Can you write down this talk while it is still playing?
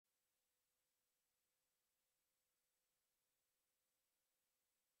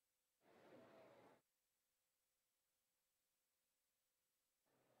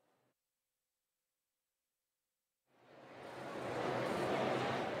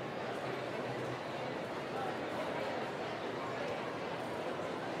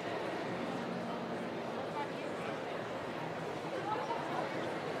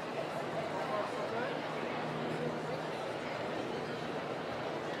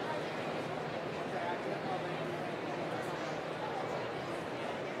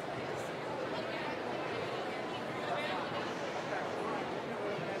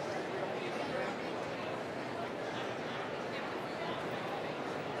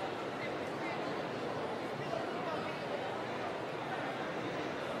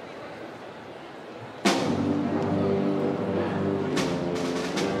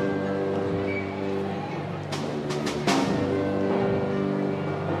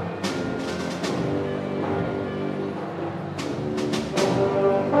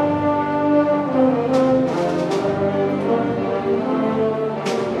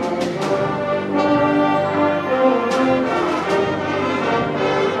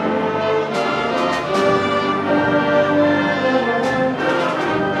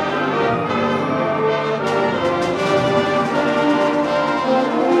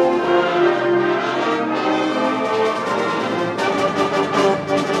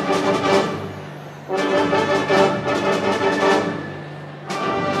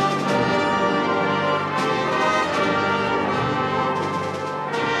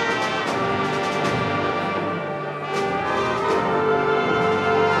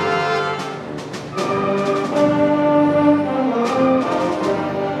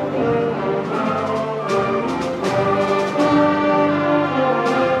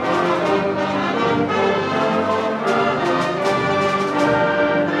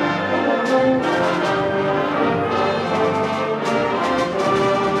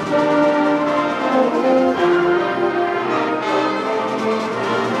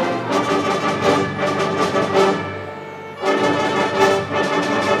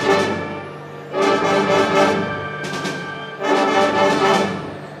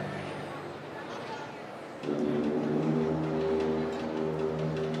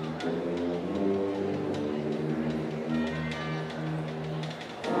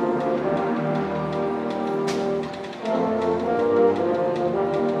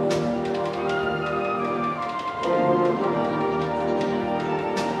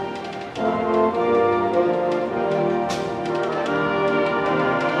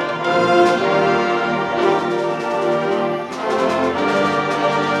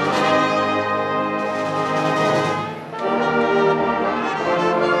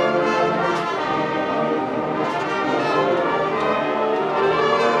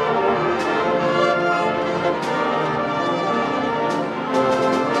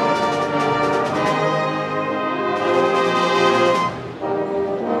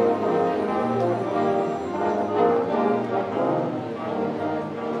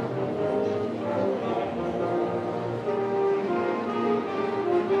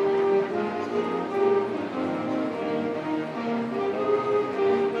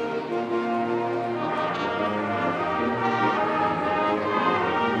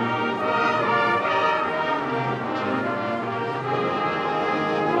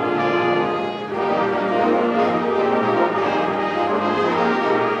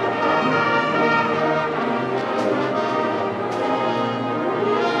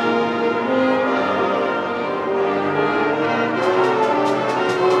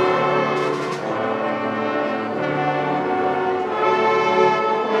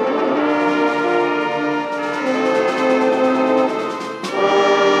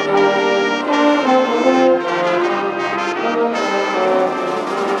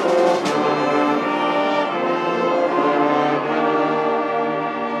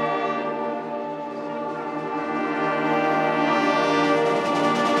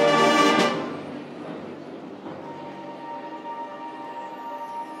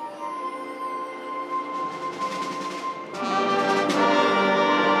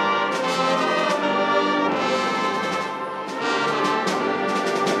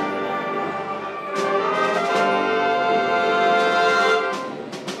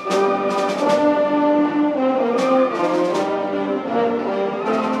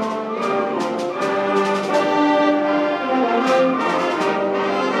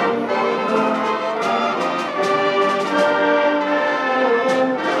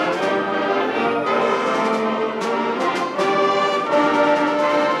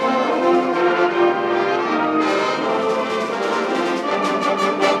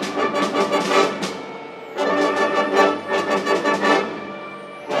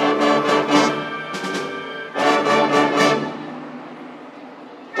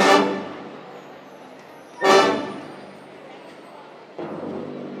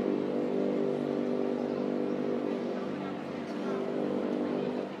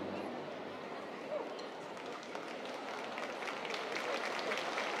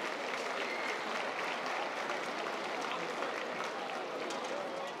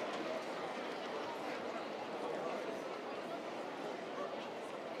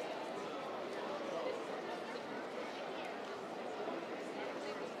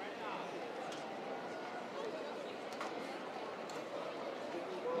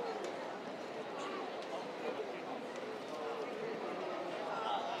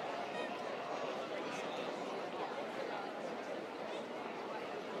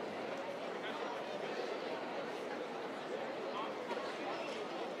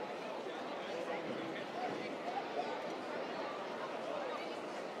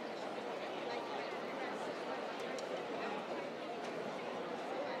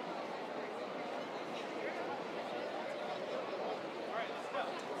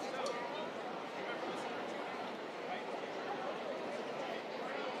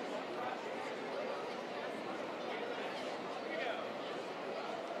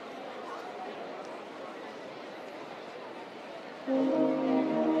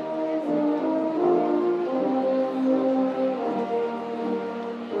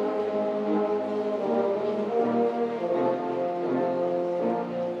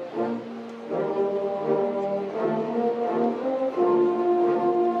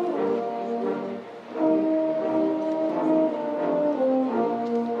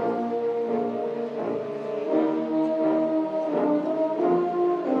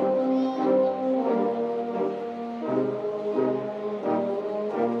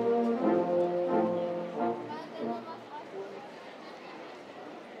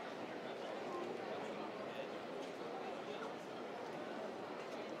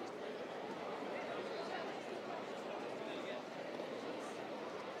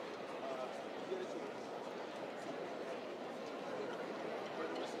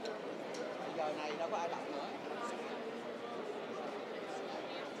đâu có ai đọc nữa.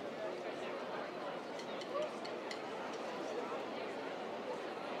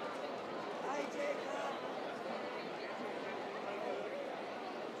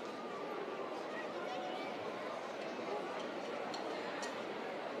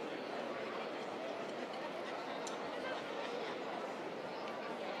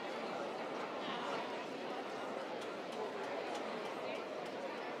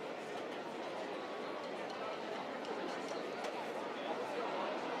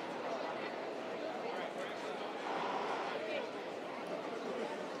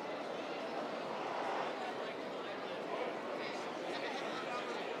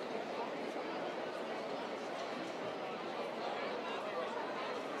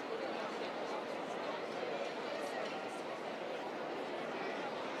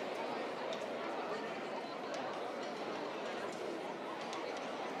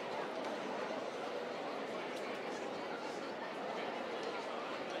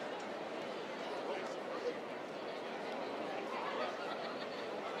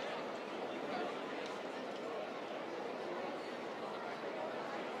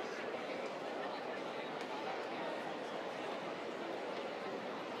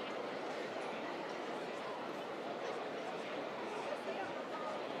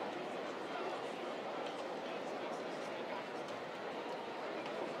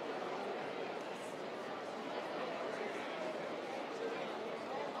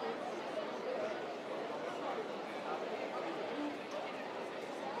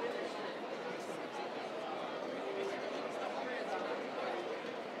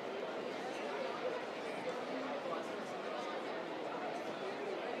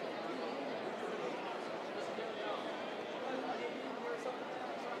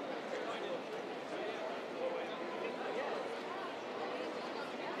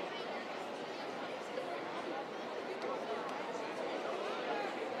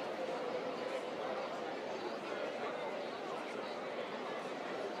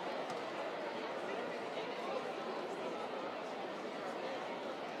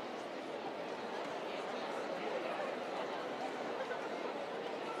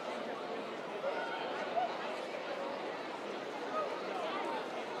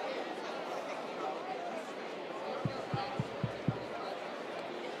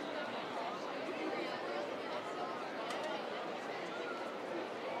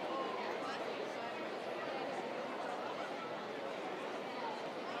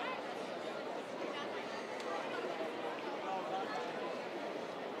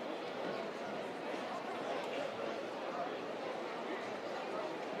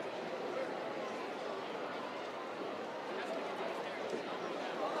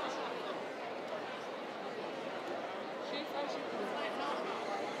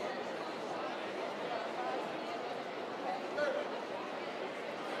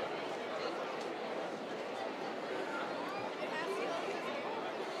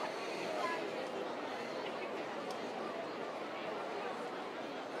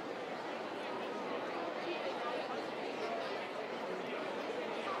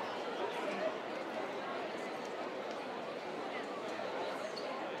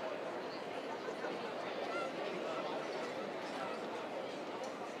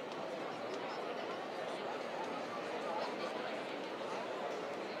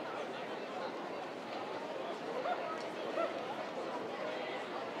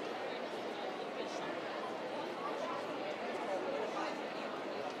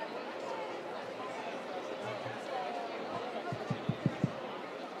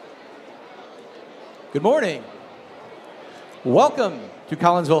 Good morning. Welcome to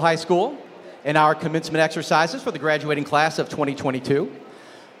Collinsville High School and our commencement exercises for the graduating class of 2022.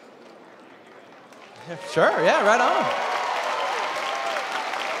 Sure, yeah, right on.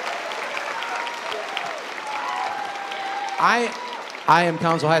 I am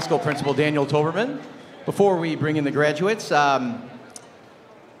Collinsville High School Principal Daniel Toberman. Before we bring in the graduates, the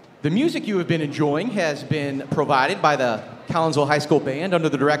music you have been enjoying has been provided by the Collinsville High School Band under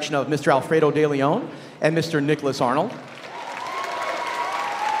the direction of Mr. Alfredo De Leon and Mr. Nicholas Arnold.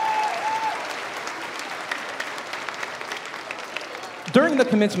 During the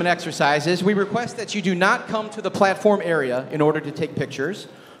commencement exercises, we request that you do not come to the platform area in order to take pictures.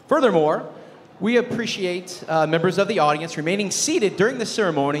 Furthermore, we appreciate members of the audience remaining seated during the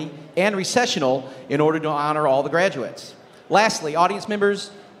ceremony and recessional in order to honor all the graduates. Lastly, audience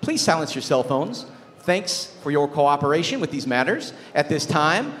members, please silence your cell phones. Thanks for your cooperation with these matters. At this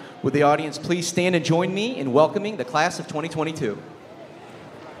time, would the audience please stand and join me in welcoming the class of 2022.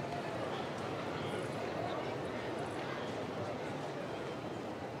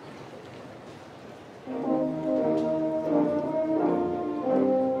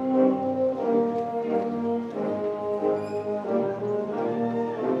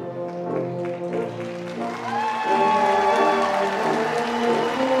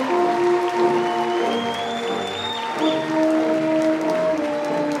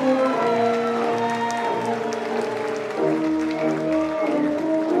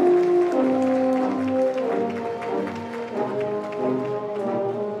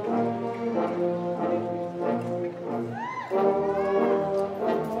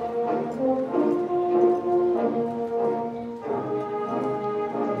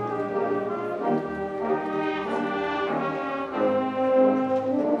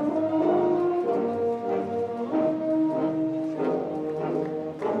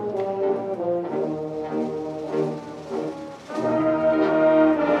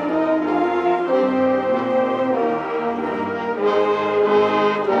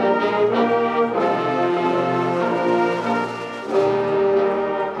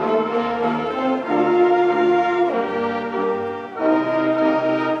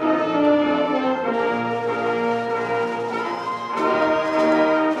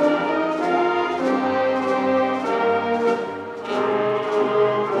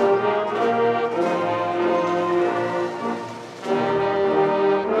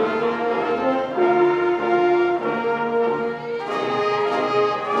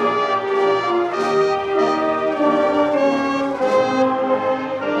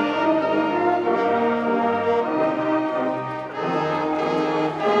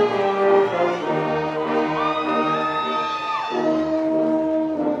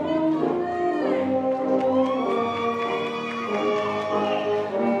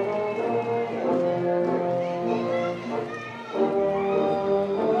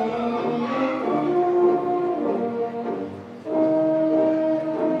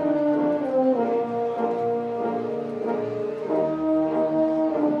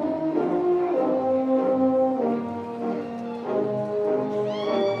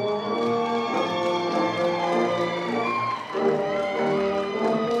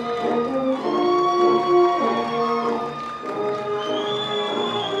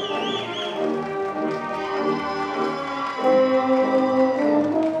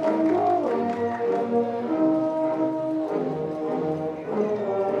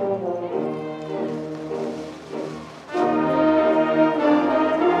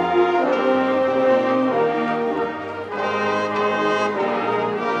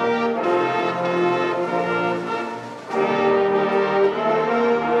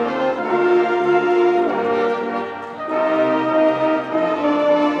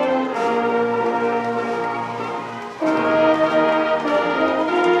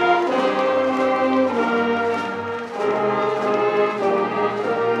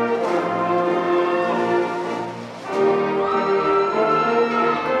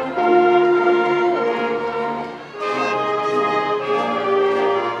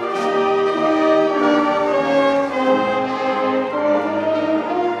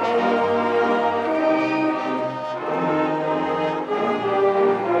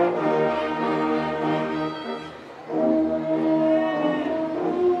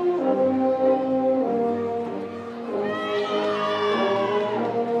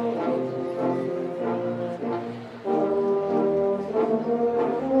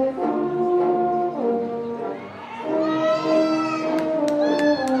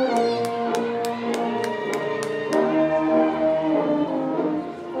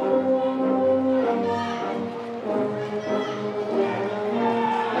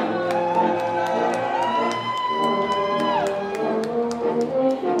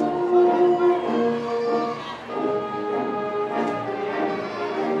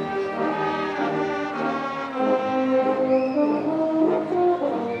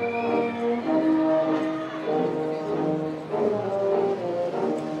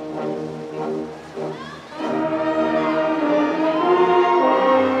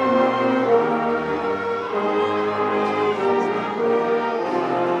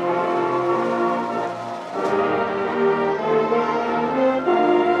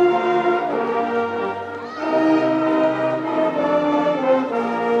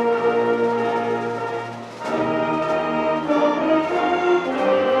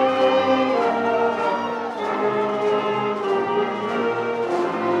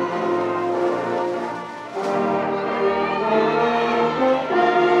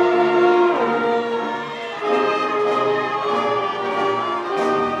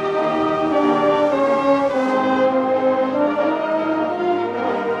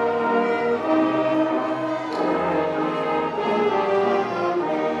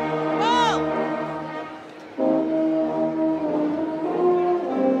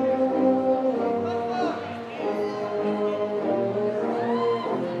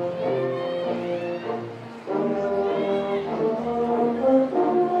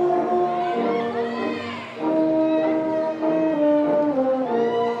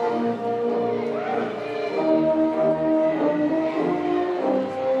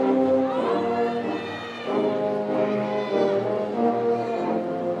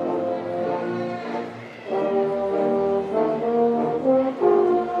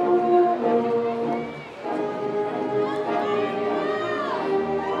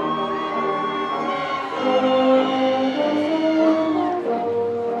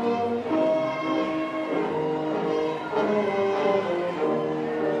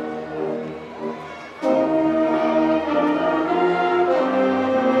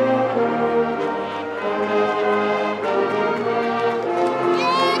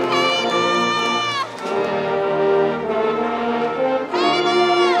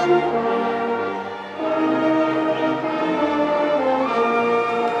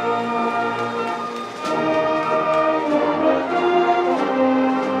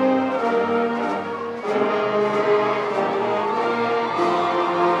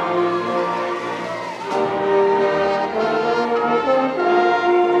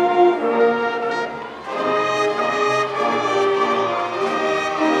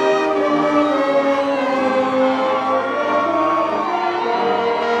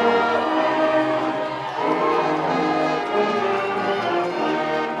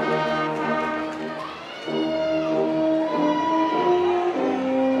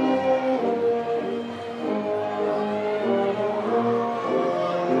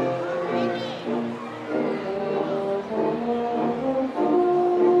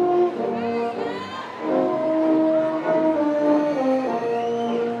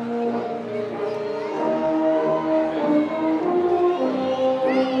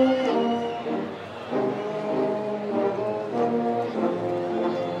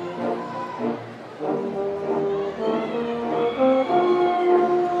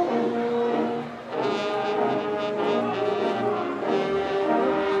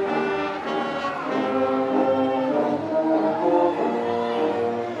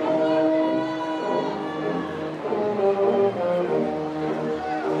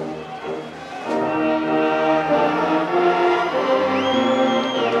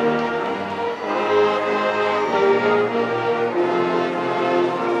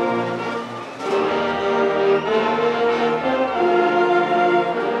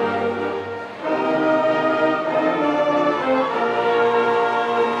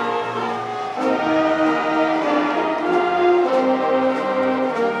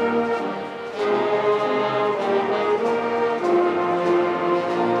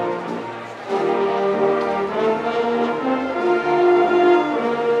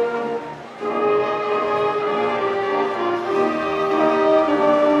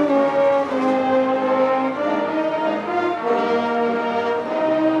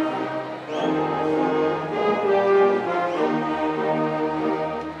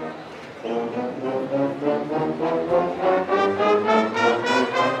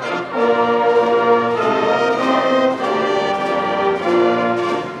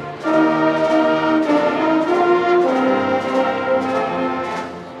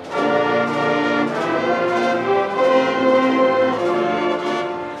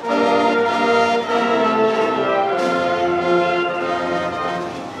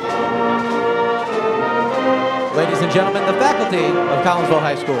 and gentlemen, the faculty of Collinsville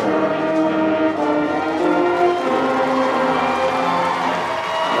High School.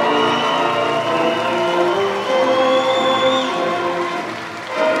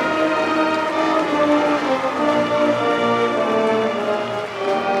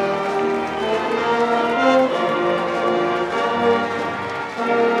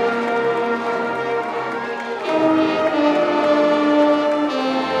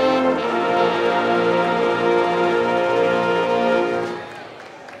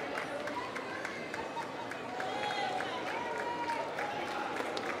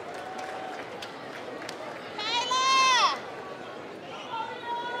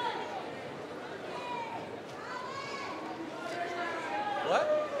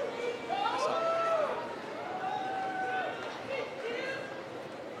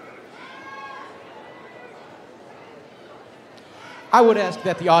 I would ask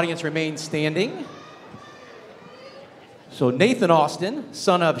that the audience remain standing. So Nathan Austin,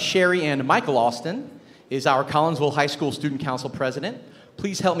 son of Sherry and Michael Austin, is our Collinsville High School Student Council president.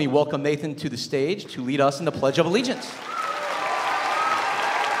 Please help me welcome Nathan to the stage to lead us in the Pledge of Allegiance.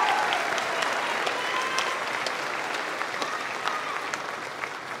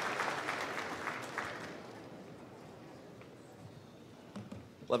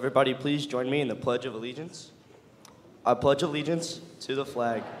 Will everybody please join me in the Pledge of Allegiance? I pledge allegiance to the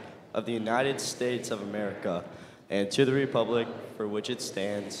flag of the United States of America and to the republic for which it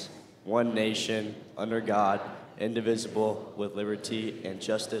stands, one nation, under God, indivisible, with liberty and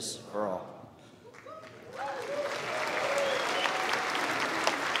justice for all.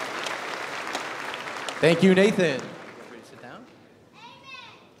 Thank you, Nathan. Feel free to sit down.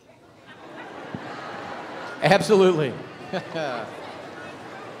 Absolutely.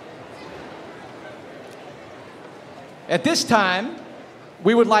 At this time,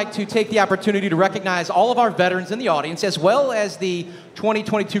 we would like to take the opportunity to recognize all of our veterans in the audience, as well as the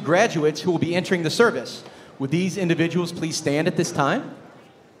 2022 graduates who will be entering the service. Would these individuals please stand at this time?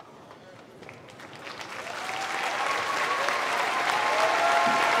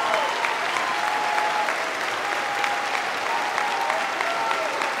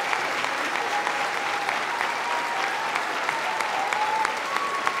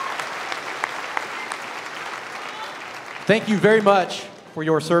 Thank you very much for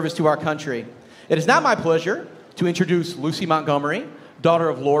your service to our country. It is now my pleasure to introduce Lucy Montgomery, daughter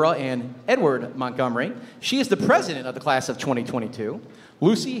of Laura and Edward Montgomery. She is the president of the class of 2022.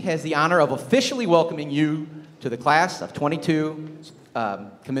 Lucy has the honor of officially welcoming you to the class of 22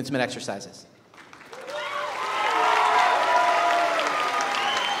 commencement exercises.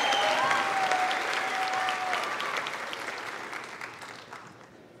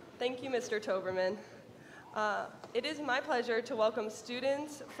 Thank you, Mr. Toberman. It is my pleasure to welcome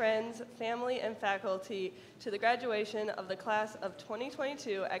students, friends, family, and faculty to the graduation of the class of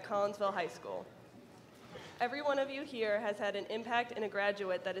 2022 at Collinsville High School. Every one of you here has had an impact in a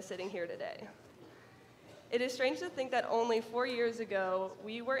graduate that is sitting here today. It is strange to think that only 4 years ago,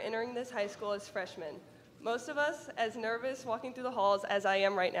 we were entering this high school as freshmen. Most of us as nervous walking through the halls as I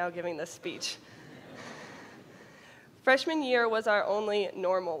am right now giving this speech. Freshman year was our only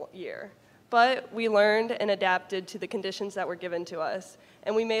normal year. But we learned and adapted to the conditions that were given to us,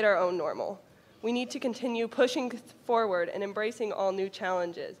 and we made our own normal. We need to continue pushing forward and embracing all new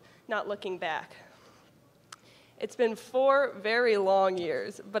challenges, not looking back. It's been 4 very long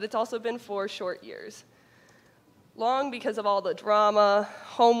years, but it's also been 4 short years. Long because of all the drama,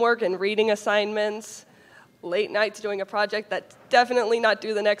 homework and reading assignments, late nights doing a project that's definitely not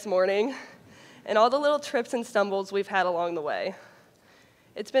due the next morning, and all the little trips and stumbles we've had along the way.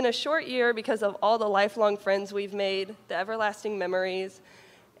 It's been a short year because of all the lifelong friends we've made, the everlasting memories,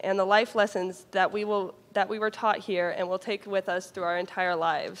 and the life lessons that we were taught here and will take with us through our entire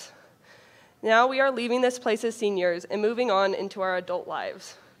lives. Now we are leaving this place as seniors and moving on into our adult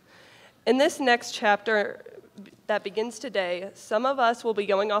lives. In this next chapter that begins today, some of us will be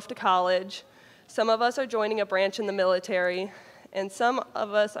going off to college, some of us are joining a branch in the military, and some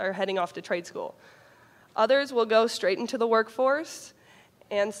of us are heading off to trade school. Others will go straight into the workforce,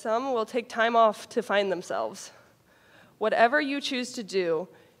 and some will take time off to find themselves. Whatever you choose to do,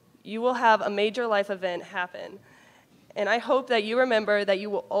 you will have a major life event happen. And I hope that you remember that you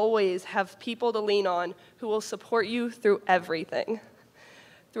will always have people to lean on who will support you through everything.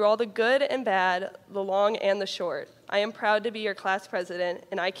 Through all the good and bad, the long and the short, I am proud to be your class president,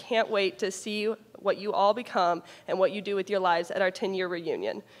 and I can't wait to see what you all become and what you do with your lives at our 10-year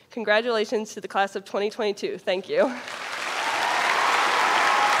reunion. Congratulations to the class of 2022. Thank you.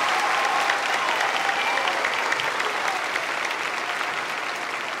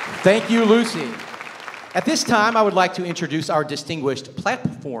 Thank you, Lucy. At this time, I would like to introduce our distinguished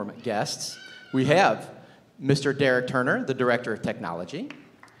platform guests. We have Mr. Derek Turner, the Director of Technology.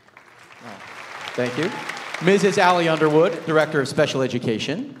 Thank you. Mrs. Allie Underwood, Director of Special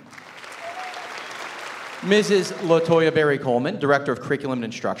Education. Mrs. Latoya Berry Coleman, Director of Curriculum and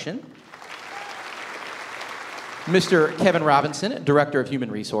Instruction. Mr. Kevin Robinson, Director of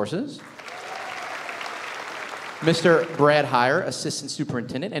Human Resources. Mr. Brad Heyer, Assistant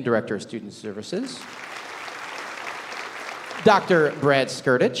Superintendent and Director of Student Services. Dr. Brad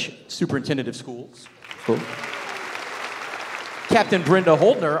Skirtich, Superintendent of Schools. Cool. Captain Brenda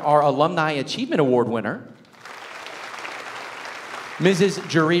Holdner, our Alumni Achievement Award winner. Mrs.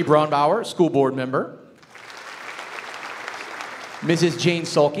 Jeree Braunbauer, School Board Member. Mrs. Jane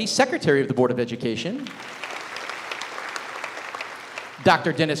Sulkey, Secretary of the Board of Education.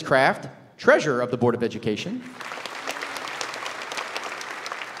 Dr. Dennis Kraft, Treasurer of the Board of Education.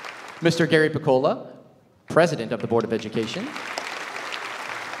 Mr. Gary Piccola, President of the Board of Education.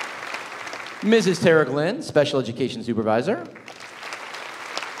 Mrs. Tara Glenn, Special Education Supervisor.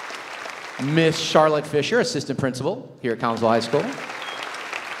 Miss Charlotte Fisher, Assistant Principal here at Collinsville High School.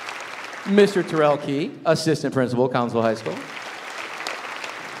 Mr. Terrell Key, Assistant Principal, Collinsville High School.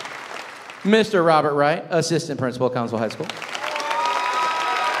 Mr. Robert Wright, Assistant Principal, Collinsville High School.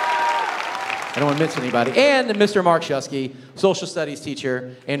 I don't want to miss anybody. And Mr. Mark Shusky, Social Studies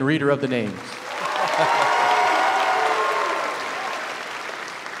teacher and reader of the names.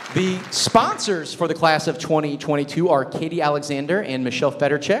 The sponsors for the class of 2022 are Katie Alexander and Michelle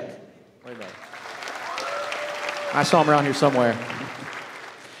Federchek. Where are they? I saw them around here somewhere.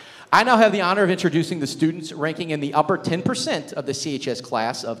 I now have the honor of introducing the students ranking in the upper 10% of the CHS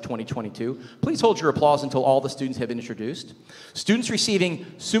class of 2022. Please hold your applause until all the students have been introduced. Students receiving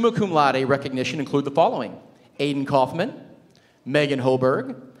summa cum laude recognition include the following: Aiden Kaufman, Megan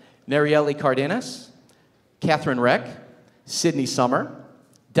Hoberg, Narieli Cardenas, Catherine Reck, Sydney Summer,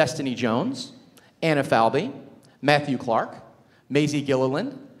 Destiny Jones, Anna Falby, Matthew Clark, Maisie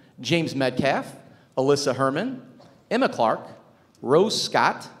Gilliland, James Metcalf, Alyssa Herman, Emma Clark, Rose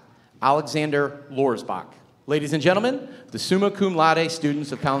Scott, Alexander Lorsbach. Ladies and gentlemen, the summa cum laude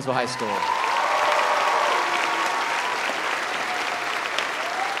students of Collinsville High School.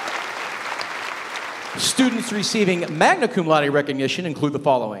 Students receiving magna cum laude recognition include the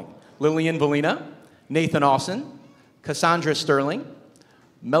following: Lillian Valina, Nathan Austin, Cassandra Sterling,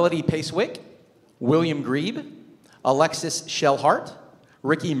 Melody Pacewick, William Grebe, Alexis Shellhart,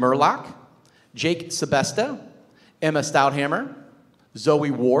 Ricky Murlock, Jake Sebesta, Emma Stouthammer, Zoe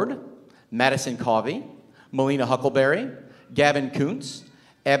Ward, Madison Covey, Melina Huckleberry, Gavin Kuntz,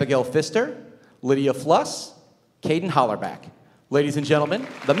 Abigail Pfister, Lydia Fluss, Caden Hollerback. Ladies and gentlemen,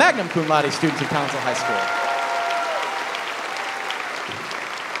 the magna cum laude students of Collinsville High School.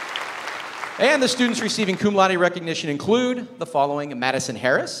 And the students receiving cum laude recognition include the following: Madison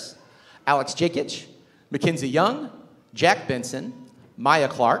Harris, Alex Jakic, Mackenzie Young, Jack Benson, Maya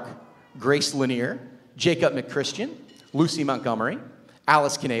Clark, Grace Lanier, Jacob McChristian, Lucy Montgomery,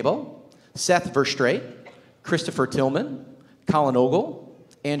 Alice Knable, Seth Verstrate, Christopher Tillman, Colin Ogle,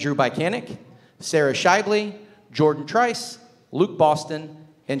 Andrew Bykanic, Sarah Scheibly, Jordan Trice, Luke Boston,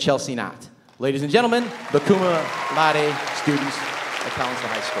 and Chelsea Knott. Ladies and gentlemen, the cum laude students at Collinsville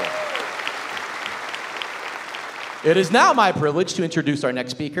High School. It is now my privilege to introduce our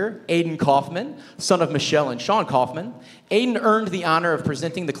next speaker, Aiden Kaufman, son of Michelle and Sean Kaufman. Aiden earned the honor of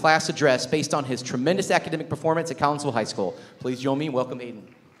presenting the class address based on his tremendous academic performance at Collinsville High School. Please join me in welcoming Aiden.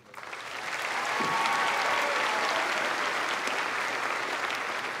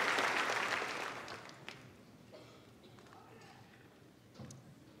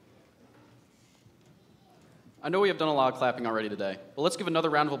 I know we have done a lot of clapping already today, but let's give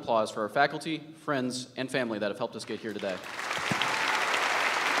another round of applause for our faculty, friends, and family that have helped us get here today.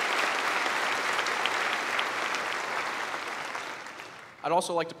 I'd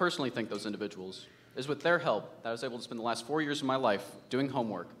also like to personally thank those individuals. It is with their help that I was able to spend the last 4 years of my life doing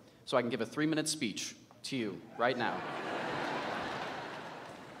homework so I can give a 3-minute speech to you right now.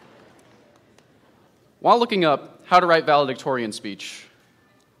 While looking up how to write valedictorian speech,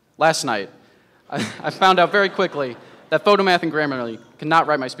 last night, I found out very quickly that Photomath and Grammarly cannot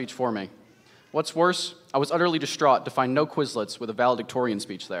write my speech for me. What's worse, I was utterly distraught to find no Quizlets with a valedictorian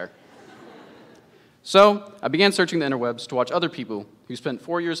speech there. So I began searching the interwebs to watch other people who spent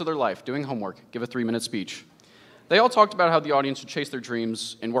 4 years of their life doing homework give a 3-minute speech. They all talked about how the audience should chase their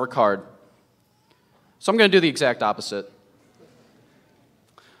dreams and work hard. So I'm going to do the exact opposite.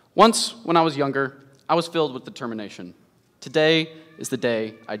 Once, when I was younger, I was filled with determination. Today is the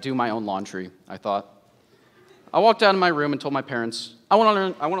day I do my own laundry, I thought. I walked out of my room and told my parents, I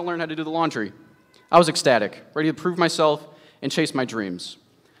want to learn how to do the laundry. I was ecstatic, ready to prove myself and chase my dreams.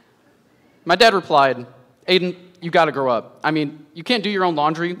 My dad replied, "Aiden, you gotta grow up. I mean, you can't do your own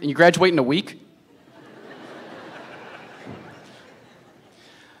laundry and you graduate in a week?"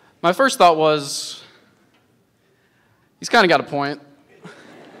 My first thought was, he's kind of got a point.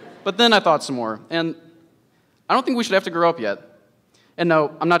 But then I thought some more, and I don't think we should have to grow up yet. And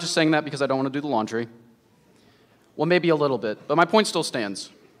no, I'm not just saying that because I don't want to do the laundry. Well, maybe a little bit, but my point still stands.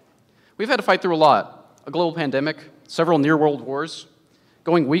 We've had to fight through a lot. A global pandemic, several near-world wars,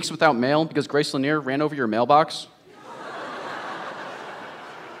 going weeks without mail because Grace Lanier ran over your mailbox.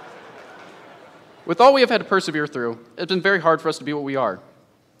 With all we have had to persevere through, it's been very hard for us to be what we are.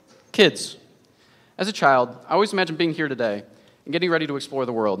 Kids. As a child, I always imagined being here today and getting ready to explore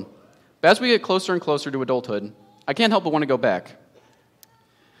the world. But as we get closer and closer to adulthood, I can't help but want to go back.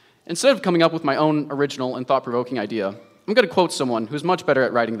 Instead of coming up with my own original and thought-provoking idea, I'm going to quote someone who's much better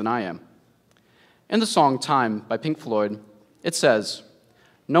at writing than I am. In the song Time by Pink Floyd, it says,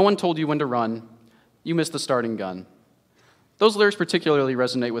 "No one told you when to run, you missed the starting gun." Those lyrics particularly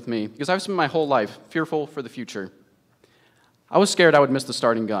resonate with me because I've spent my whole life fearful for the future. I was scared I would miss the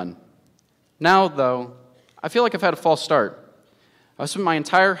starting gun. Now, though, I feel like I've had a false start. I've spent my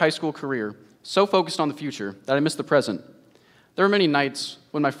entire high school career so focused on the future that I missed the present. There were many nights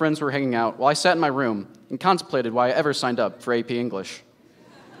when my friends were hanging out while I sat in my room and contemplated why I ever signed up for AP English.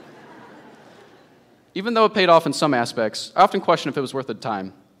 Even though it paid off in some aspects, I often question if it was worth the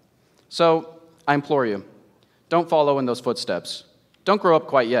time. So, I implore you, don't follow in those footsteps. Don't grow up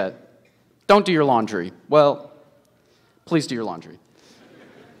quite yet. Don't do your laundry. Well, please do your laundry.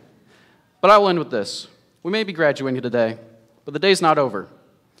 But I will end with this. We may be graduating today, but the day's not over.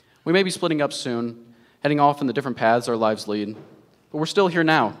 We may be splitting up soon, heading off in the different paths our lives lead, but we're still here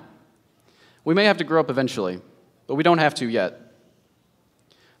now. We may have to grow up eventually, but we don't have to yet.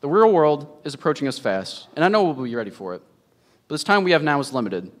 The real world is approaching us fast, and I know we'll be ready for it, but this time we have now is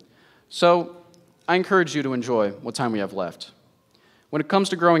limited. So I encourage you to enjoy what time we have left. When it comes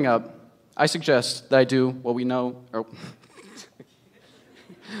to growing up, I suggest that I do what we know,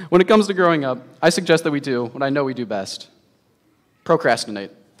 when it comes to growing up, I suggest that we do what I know we do best.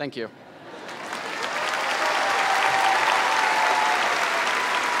 Procrastinate. Thank you.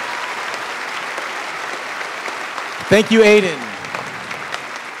 Thank you, Aiden.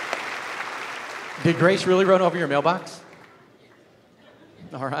 Did Grace really run over your mailbox?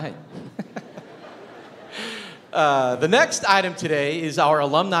 All right. The next item today is our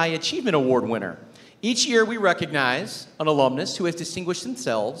Alumni Achievement Award winner. Each year we recognize an alumnus who has distinguished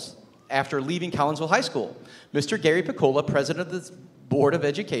themselves after leaving Collinsville High School. Mr. Gary Piccola, President of the Board of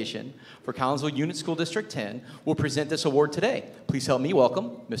Education for Collinsville Unit School District 10, will present this award today. Please help me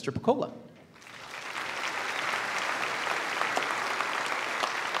welcome Mr. Piccola.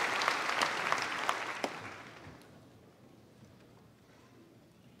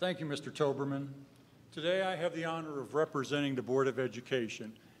 Thank you, Mr. Toberman. Today I have the honor of representing the Board of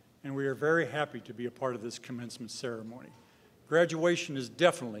Education, and we are very happy to be a part of this commencement ceremony. Graduation is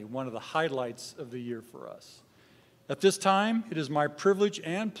definitely one of the highlights of the year for us. At this time, it is my privilege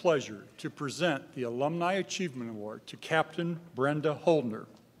and pleasure to present the Alumni Achievement Award to Captain Brenda Holdner.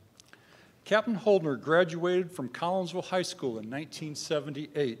 Captain Holdner graduated from Collinsville High School in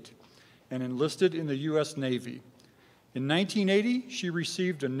 1978 and enlisted in the U.S. Navy. In 1980, she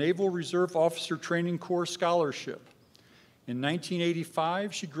received a Naval Reserve Officer Training Corps scholarship. In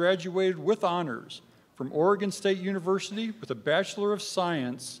 1985, she graduated with honors from Oregon State University with a Bachelor of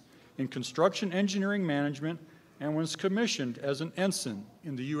Science in Construction Engineering Management and was commissioned as an ensign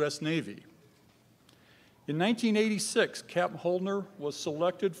in the U.S. Navy. In 1986, Captain Holdner was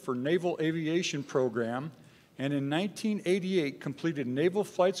selected for Naval Aviation Program, and in 1988 completed Naval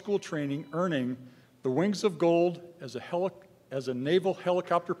Flight School training, earning the Wings of Gold as a naval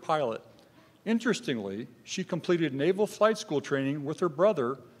helicopter pilot. Interestingly, she completed Naval Flight School training with her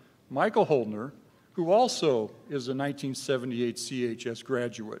brother, Michael Holdner, who also is a 1978 CHS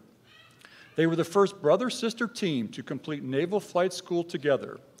graduate. They were the first brother-sister team to complete Naval Flight School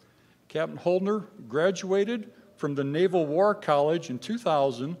together. Captain Holdner graduated from the Naval War College in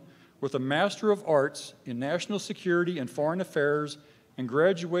 2000 with a Master of Arts in National Security and Foreign Affairs, and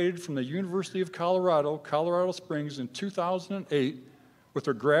graduated from the University of Colorado, Colorado Springs in 2008 with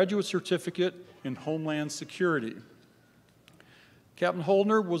her graduate certificate in Homeland Security. Captain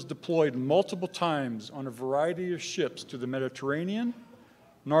Holdner was deployed multiple times on a variety of ships to the Mediterranean,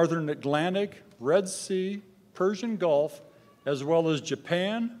 Northern Atlantic, Red Sea, Persian Gulf, as well as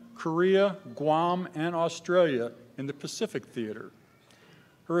Japan, Korea, Guam, and Australia in the Pacific Theater.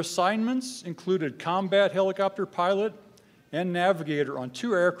 Her assignments included combat helicopter pilot and navigator on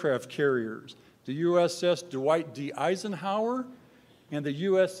 2 aircraft carriers, the USS Dwight D. Eisenhower, and the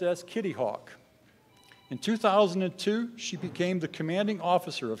USS Kitty Hawk. In 2002, she became the commanding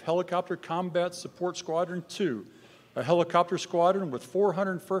officer of Helicopter Combat Support Squadron 2, a helicopter squadron with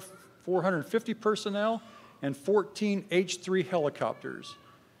 450 personnel and 14 H-3 helicopters.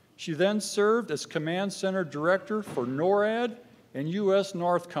 She then served as Command Center Director for NORAD and U.S.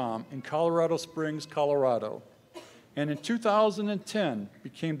 Northcom in Colorado Springs, Colorado. And in 2010,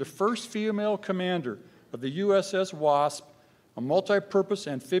 became the first female commander of the USS Wasp, a multi-purpose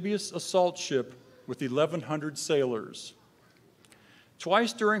amphibious assault ship with 1,100 sailors.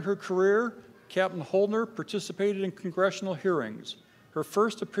 Twice during her career, Captain Holdner participated in congressional hearings. Her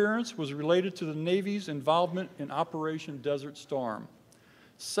first appearance was related to the Navy's involvement in Operation Desert Storm.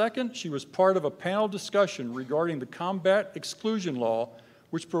 Second, she was part of a panel discussion regarding the combat exclusion law,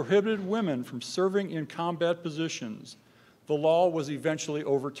 which prohibited women from serving in combat positions. The law was eventually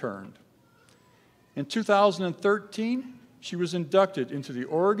overturned. In 2013, she was inducted into the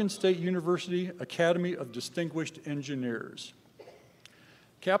Oregon State University Academy of Distinguished Engineers.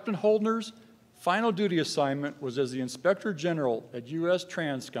 Captain Holdner's final duty assignment was as the Inspector General at U.S.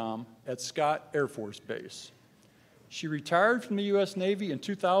 Transcom at Scott Air Force Base. She retired from the U.S. Navy in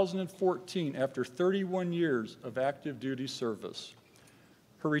 2014 after 31 years of active duty service.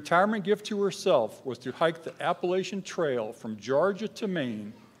 Her retirement gift to herself was to hike the Appalachian Trail from Georgia to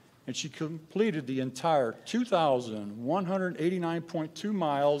Maine, and she completed the entire 2,189.2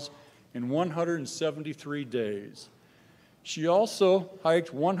 miles in 173 days. She also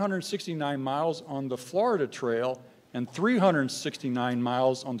hiked 169 miles on the Florida Trail and 369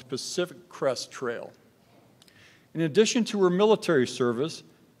 miles on the Pacific Crest Trail. In addition to her military service,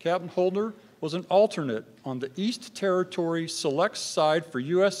 Captain Holdner was an alternate on the East Territory Select Side for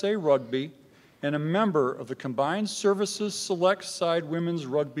USA Rugby and a member of the Combined Services Select Side Women's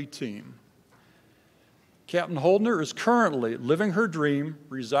Rugby Team. Captain Holdner is currently living her dream,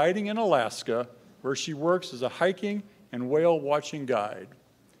 residing in Alaska, where she works as a hiking and whale watching guide.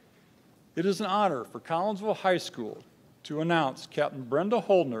 It is an honor for Collinsville High School to announce Captain Brenda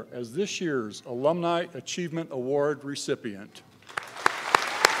Holdner as this year's Alumni Achievement Award recipient.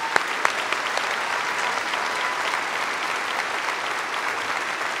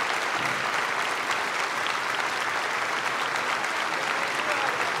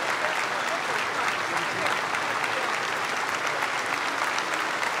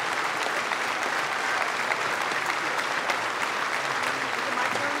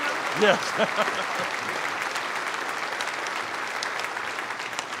 Yes.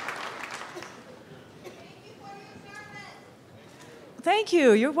 Thank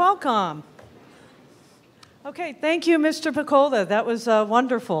you. You're welcome. Okay, thank you, Mr. Picola. That was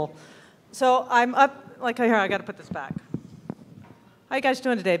wonderful. So I'm up, here, I got to put this back. How you guys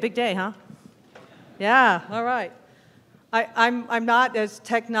doing today? Big day, huh? Yeah, all right. I'm not as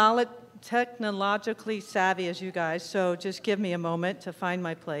technologically savvy as you guys, so just give me a moment to find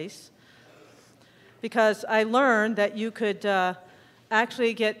my place. Because I learned that you could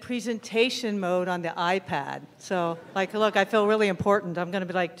actually get presentation mode on the iPad. So, look, I feel really important. I'm going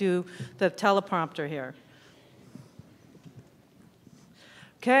to do the teleprompter here.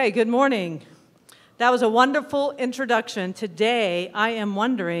 Okay, good morning. That was a wonderful introduction. Today, I am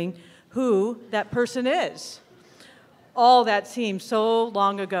wondering who that person is. All that seems so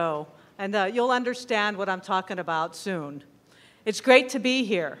long ago. And you'll understand what I'm talking about soon. It's great to be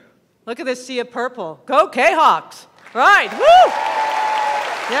here. Look at this sea of purple. Go K-Hawks. Right, woo!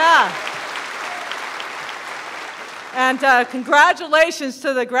 Yeah. And congratulations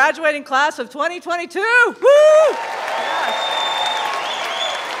to the graduating class of 2022. Woo! Yes.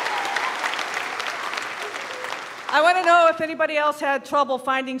 I want to know if anybody else had trouble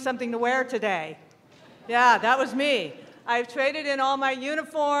finding something to wear today. Yeah, that was me. I've traded in all my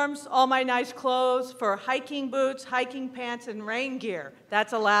uniforms, all my nice clothes for hiking boots, hiking pants, and rain gear.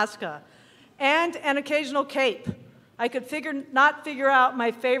 That's Alaska. And an occasional cape. I could not figure out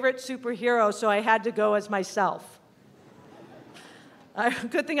my favorite superhero, so I had to go as myself.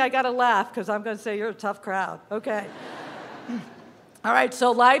 Good thing I got a laugh, because I'm going to say you're a tough crowd. Okay. All right,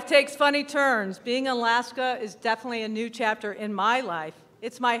 so life takes funny turns. Being in Alaska is definitely a new chapter in my life.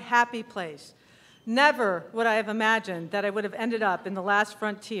 It's my happy place. Never would I have imagined that I would have ended up in the last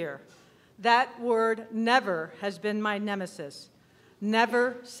frontier. That word, never, has been my nemesis.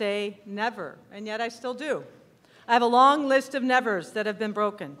 Never say never, and yet I still do. I have a long list of nevers that have been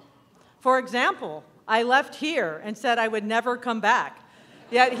broken. For example, I left here and said I would never come back.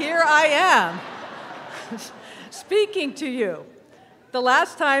 Yet here I am, speaking to you. The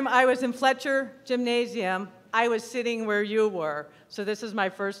last time I was in Fletcher Gymnasium I was sitting where you were. So this is my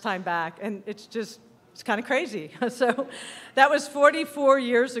first time back, and it's kind of crazy. So that was 44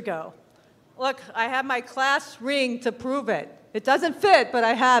 years ago. Look, I have my class ring to prove it. It doesn't fit, but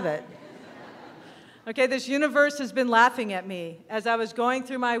I have it. Okay, this universe has been laughing at me. As I was going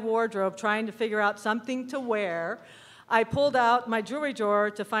through my wardrobe trying to figure out something to wear, I pulled out my jewelry drawer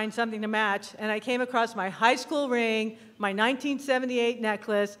to find something to match, and I came across my high school ring, my 1978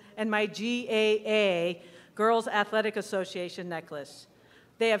 necklace, and my GAA, Girls Athletic Association necklace.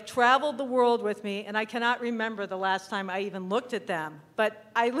 They have traveled the world with me, and I cannot remember the last time I even looked at them. But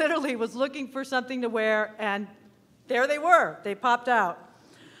I literally was looking for something to wear, and there they were. They popped out.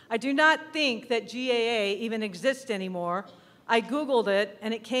 I do not think that GAA even exists anymore. I Googled it,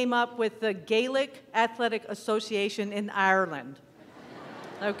 and it came up with the Gaelic Athletic Association in Ireland.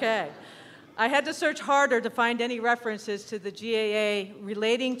 Okay. I had to search harder to find any references to the GAA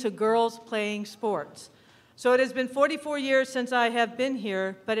relating to girls playing sports. So it has been 44 years since I have been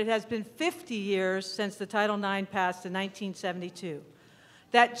here, but it has been 50 years since the Title IX passed in 1972.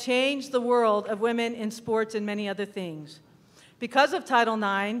 That changed the world of women in sports and many other things. Because of Title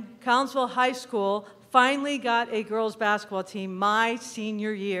IX, Collinsville High School finally got a girls' basketball team my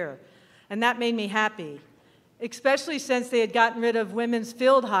senior year, and that made me happy, especially since they had gotten rid of women's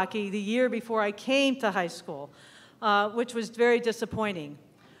field hockey the year before I came to high school, which was very disappointing.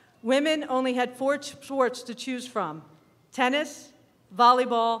 Women only had 4 sports to choose from: tennis,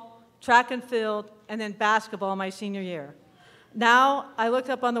 volleyball, track and field, and then basketball my senior year. Now, I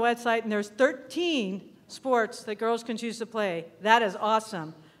looked up on the website, and there's 13 sports that girls can choose to play. That is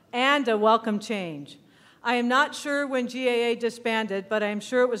awesome, and a welcome change. I am not sure when GAA disbanded, but I am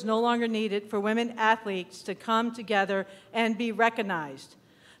sure it was no longer needed for women athletes to come together and be recognized.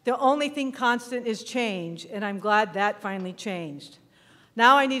 The only thing constant is change, and I'm glad that finally changed.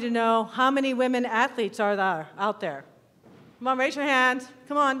 Now I need to know, how many women athletes are there out there? Come on, raise your hand.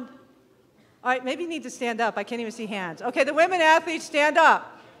 Come on. All right, maybe you need to stand up. I can't even see hands. Okay, the women athletes, stand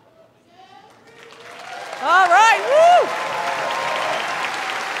up. All right, woo!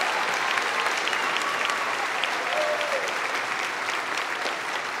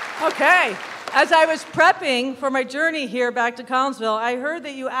 Okay, as I was prepping for my journey here back to Collinsville, I heard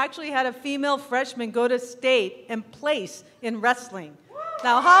that you actually had a female freshman go to state and place in wrestling.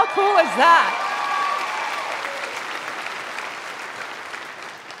 Now, how cool is that?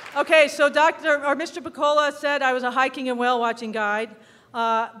 Okay, so Mr. Piccola said I was a hiking and whale watching guide.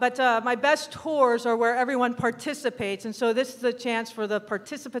 But my best tours are where everyone participates, and so this is the chance for the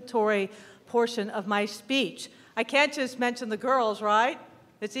participatory portion of my speech. I can't just mention the girls, right?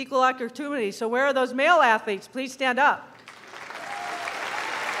 It's equal opportunity. So where are those male athletes? Please stand up.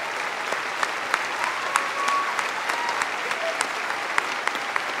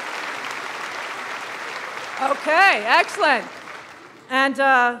 Okay, excellent. And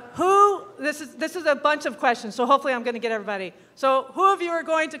this is a bunch of questions, so hopefully I'm going to get everybody. So who of you are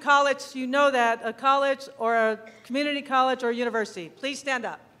going to college? You know that, a college or a community college or a university. Please stand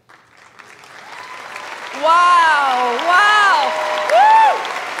up. Wow, wow. Woo!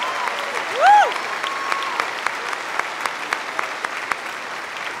 Woo!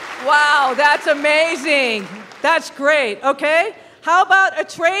 Wow, that's amazing. That's great, okay? How about a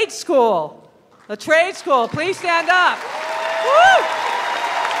trade school? A trade school, please stand up. Woo!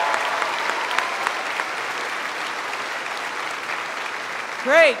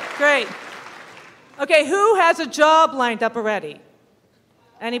 Great, great. Okay, who has a job lined up already?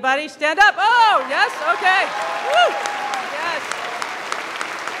 Anybody? Stand up. Oh, yes, okay. Woo! Yes.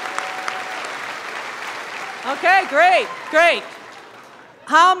 Okay, great, great.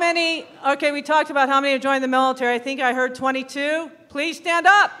 How many, okay, we talked about how many have joined the military. I think I heard 22. Please stand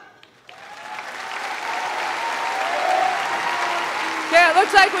up. Okay, it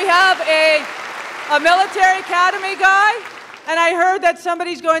looks like we have a military academy guy, and I heard that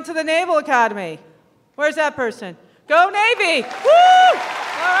somebody's going to the Naval Academy. Where's that person? Go Navy! Woo!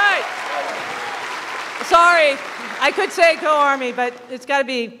 All right. Sorry, I could say go Army, but it's got to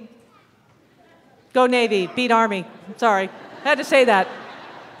be go Navy, beat Army. Sorry, I had to say that.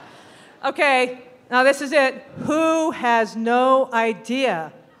 Okay, now this is it. Who has no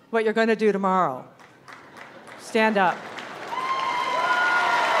idea what you're going to do tomorrow? Stand up.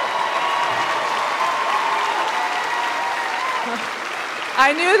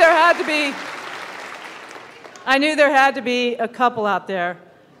 I knew there had to be a couple out there.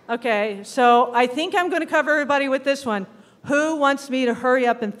 Okay, so I think I'm going to cover everybody with this one. Who wants me to hurry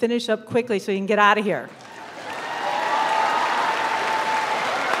up and finish up quickly so you can get out of here?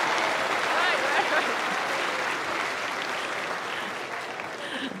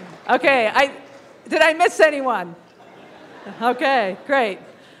 Okay, Did I miss anyone? Okay, great.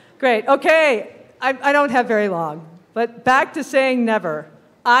 Great. Okay, I don't have very long. But back to saying never.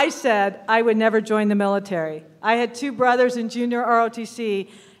 I said I would never join the military. I had 2 brothers in junior ROTC,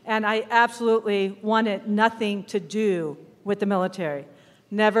 and I absolutely wanted nothing to do with the military.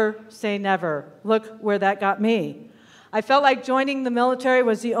 Never say never. Look where that got me. I felt like joining the military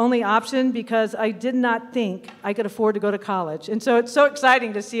was the only option because I did not think I could afford to go to college. And so it's so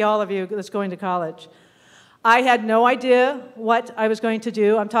exciting to see all of you that's going to college. I had no idea what I was going to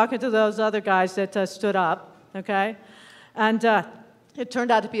do. I'm talking to those other guys that stood up, okay? And it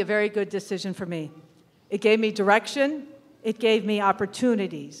turned out to be a very good decision for me. It gave me direction. It gave me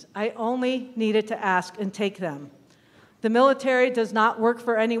opportunities. I only needed to ask and take them. The military does not work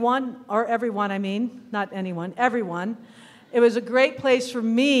for anyone, or everyone, I mean, not anyone, everyone. It was a great place for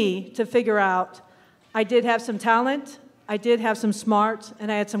me to figure out I did have some talent, I did have some smarts,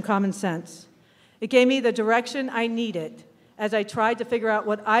 and I had some common sense. It gave me the direction I needed as I tried to figure out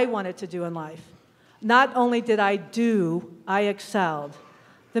what I wanted to do in life. Not only did I do, I excelled.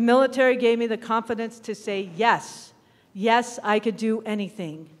 The military gave me the confidence to say yes. Yes, I could do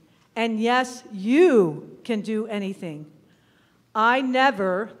anything. And yes, you can do anything. I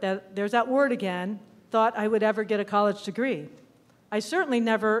never, there's that word again, thought I would ever get a college degree. I certainly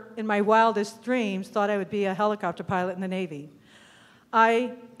never, in my wildest dreams, thought I would be a helicopter pilot in the Navy.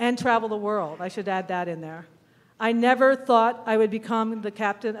 And travel the world, I should add that in there. I never thought I would become the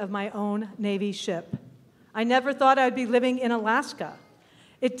captain of my own Navy ship. I never thought I'd be living in Alaska.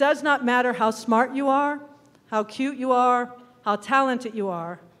 It does not matter how smart you are, how cute you are, how talented you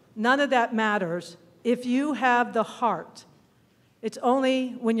are. None of that matters if you have the heart. It's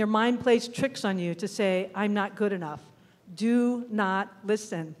only when your mind plays tricks on you to say, I'm not good enough. Do not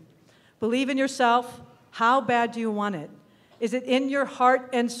listen. Believe in yourself. How bad do you want it? Is it in your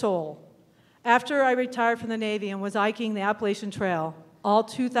heart and soul? After I retired from the Navy and was hiking the Appalachian Trail, all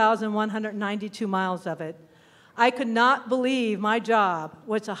 2,192 miles of it, I could not believe my job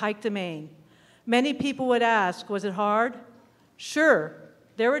was to hike to Maine. Many people would ask, was it hard? Sure,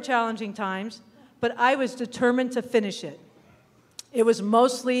 there were challenging times, but I was determined to finish it. It was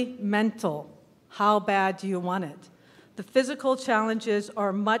mostly mental. How bad do you want it? The physical challenges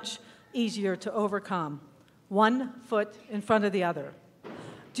are much easier to overcome, one foot in front of the other.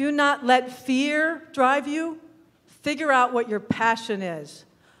 Do not let fear drive you. Figure out what your passion is,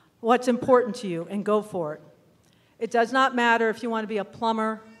 what's important to you, and go for it. It does not matter if you want to be a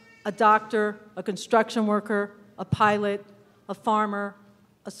plumber, a doctor, a construction worker, a pilot, a farmer,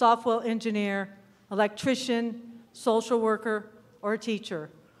 a software engineer, electrician, social worker, or a teacher.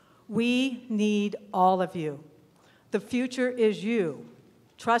 We need all of you. The future is you.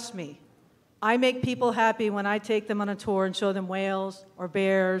 Trust me. I make people happy when I take them on a tour and show them whales or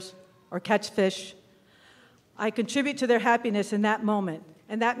bears or catch fish. I contribute to their happiness in that moment,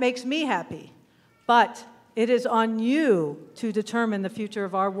 and that makes me happy. But it is on you to determine the future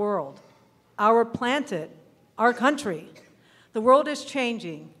of our world, our planet, our country. The world is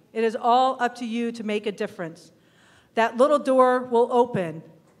changing. It is all up to you to make a difference. That little door will open,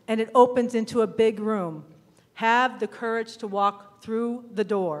 and it opens into a big room. Have the courage to walk through the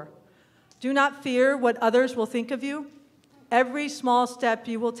door. Do not fear what others will think of you. Every small step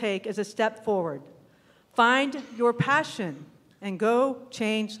you will take is a step forward. Find your passion and go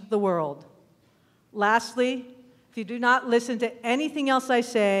change the world. Lastly, if you do not listen to anything else I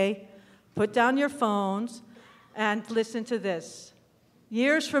say, put down your phones and listen to this.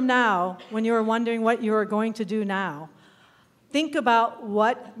 Years from now, when you are wondering what you are going to do now, think about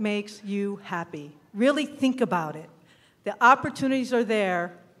what makes you happy. Really think about it. The opportunities are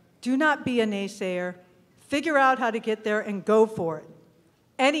there. Do not be a naysayer. Figure out how to get there and go for it.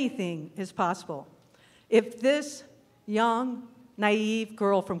 Anything is possible. If this young, naive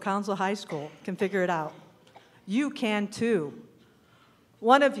girl from Collinsville High School can figure it out, you can too.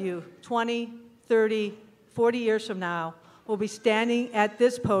 One of you, 20, 30, 40 years from now, will be standing at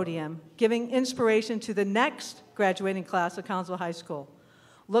this podium giving inspiration to the next graduating class of Collinsville High School.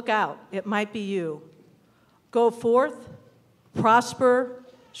 Look out, it might be you. Go forth, prosper,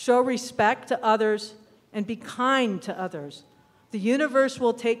 show respect to others, and be kind to others. The universe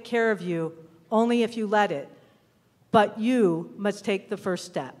will take care of you only if you let it, but you must take the first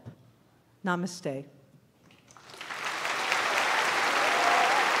step. Namaste.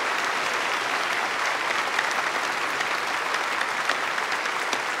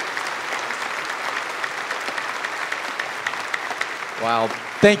 Wow.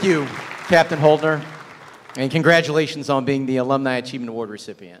 Thank you, Captain Holdner, and congratulations on being the Alumni Achievement Award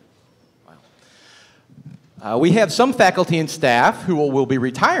recipient. Wow. We have some faculty and staff who will be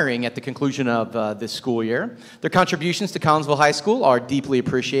retiring at the conclusion of this school year. Their contributions to Collinsville High School are deeply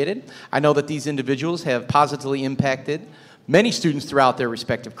appreciated. I know that these individuals have positively impacted many students throughout their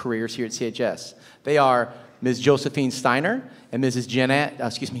respective careers here at CHS. They are Ms. Josephine Steiner and Mrs.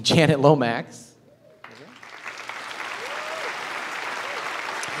 Janet Lomax.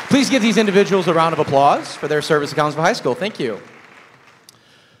 Please give these individuals a round of applause for their service at Collinsville High School. Thank you.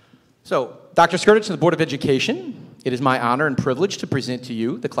 So, Dr. Skirtich and the Board of Education, it is my honor and privilege to present to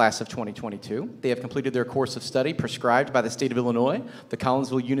you the class of 2022. They have completed their course of study prescribed by the state of Illinois, the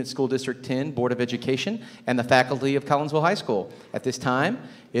Collinsville Unit School District 10 Board of Education, and the faculty of Collinsville High School. At this time,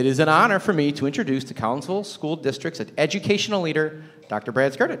 it is an honor for me to introduce the Collinsville School District's educational leader, Dr.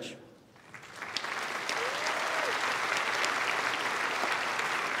 Brad Skirtich.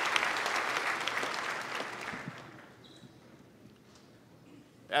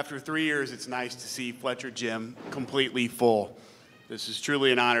 After 3 years, it's nice to see Fletcher Gym completely full. This is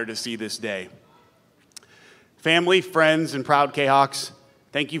truly an honor to see this day. Family, friends, and proud K-Hawks,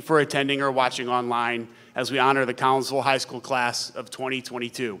 thank you for attending or watching online as we honor the Collinsville High School class of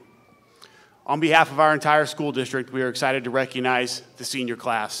 2022. On behalf of our entire school district, we are excited to recognize the senior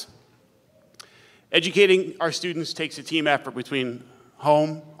class. Educating our students takes a team effort between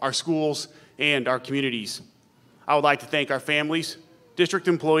home, our schools, and our communities. I would like to thank our families, district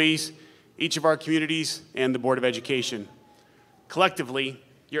employees, each of our communities, and the Board of Education. Collectively,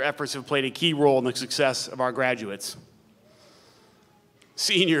 your efforts have played a key role in the success of our graduates.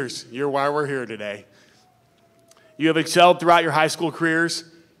 Seniors, you're why we're here today. You have excelled throughout your high school careers.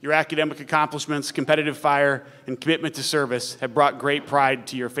 Your academic accomplishments, competitive fire, and commitment to service have brought great pride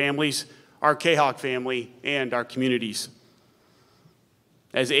to your families, our K-Hawk family, and our communities.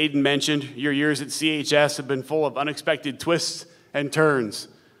 As Aiden mentioned, your years at CHS have been full of unexpected twists and turns,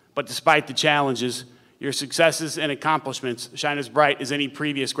 but despite the challenges, your successes and accomplishments shine as bright as any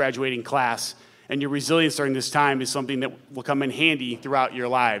previous graduating class, and your resilience during this time is something that will come in handy throughout your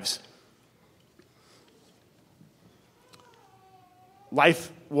lives.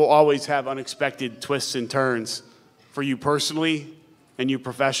 Life will always have unexpected twists and turns for you personally and you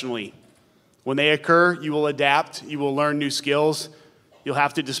professionally. When they occur, you will adapt, you will learn new skills, you'll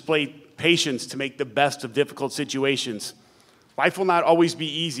have to display patience to make the best of difficult situations. Life will not always be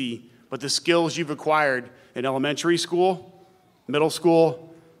easy, but the skills you've acquired in elementary school, middle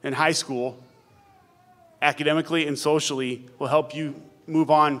school, and high school, academically and socially, will help you move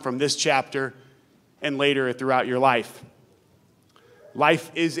on from this chapter and later throughout your life.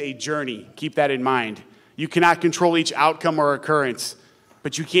 Life is a journey. Keep that in mind. You cannot control each outcome or occurrence,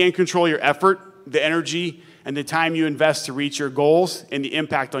 but you can control your effort, the energy, and the time you invest to reach your goals and the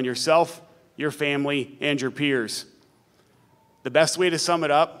impact on yourself, your family, and your peers. The best way to sum it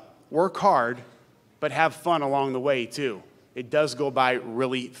up, work hard, but have fun along the way too. It does go by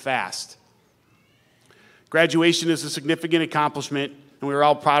really fast. Graduation is a significant accomplishment, and we are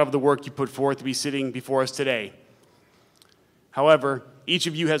all proud of the work you put forth to be sitting before us today. However, each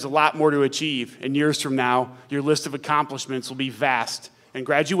of you has a lot more to achieve, and years from now, your list of accomplishments will be vast, and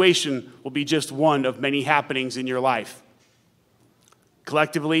graduation will be just one of many happenings in your life.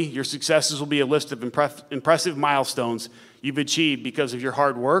 Collectively, your successes will be a list of impressive milestones you've achieved because of your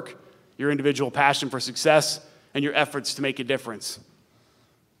hard work, your individual passion for success, and your efforts to make a difference.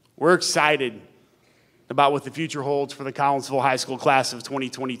 We're excited about what the future holds for the Collinsville High School class of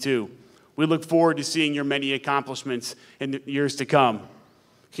 2022. We look forward to seeing your many accomplishments in the years to come.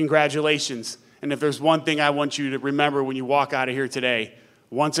 Congratulations. And if there's one thing I want you to remember when you walk out of here today,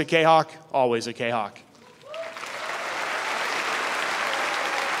 once a K-Hawk, always a K-Hawk.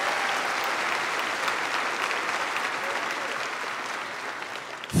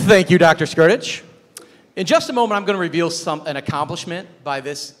 Thank you, Dr. Skirtich. In just a moment, I'm going to reveal an accomplishment by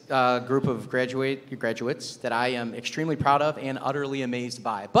this group of graduates that I am extremely proud of and utterly amazed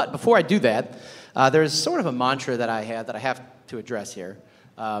by. But before I do that, there's sort of a mantra that I have to address here.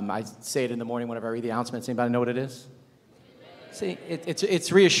 I say it in the morning whenever I read the announcements. Anybody know what it is? See,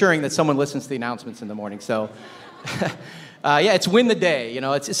 it's reassuring that someone listens to the announcements in the morning. So, yeah, it's win the day. You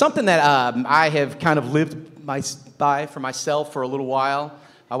know, it's something that I have kind of lived by for myself for a little while.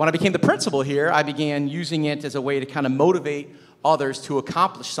 When I became the principal here, I began using it as a way to kind of motivate others to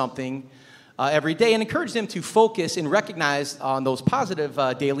accomplish something every day and encourage them to focus and recognize on those positive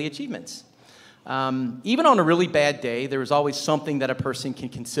daily achievements. Even on a really bad day, there is always something that a person can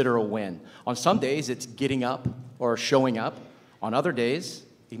consider a win. On some days, it's getting up or showing up. On other days,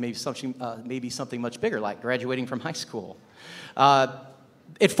 it may be something much bigger, like graduating from high school.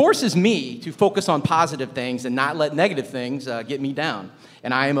 It forces me to focus on positive things and not let negative things get me down.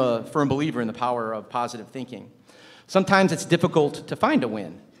 And I am a firm believer in the power of positive thinking. Sometimes it's difficult to find a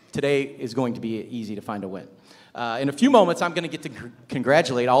win. Today is going to be easy to find a win. In a few moments, I'm going to get to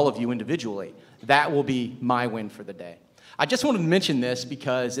congratulate all of you individually. That will be my win for the day. I just wanted to mention this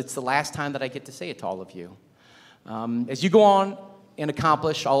because it's the last time that I get to say it to all of you. As you go on and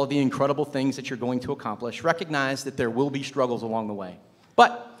accomplish all of the incredible things that you're going to accomplish, recognize that there will be struggles along the way.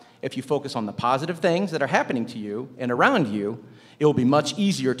 But if you focus on the positive things that are happening to you and around you, it will be much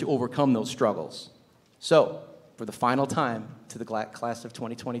easier to overcome those struggles. So, for the final time to the class of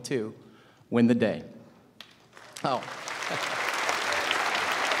 2022, win the day. Oh.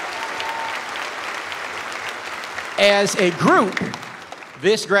 As a group,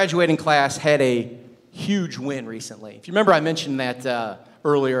 this graduating class had a huge win recently. If you remember, I mentioned that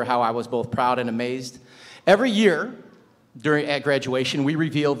earlier, how I was both proud and amazed. Every year at graduation, we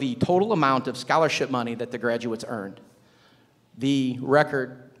reveal the total amount of scholarship money that the graduates earned. The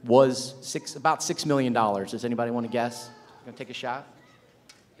record was about $6 million. Does anybody want to guess? Gonna take a shot?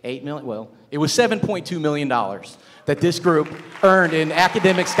 8 million? Well, it was $7.2 million that this group earned in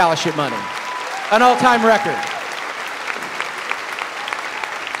academic scholarship money. An all-time record.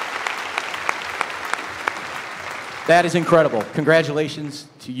 That is incredible. Congratulations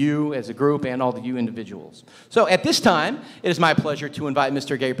to you as a group and all of you individuals. So at this time, it is my pleasure to invite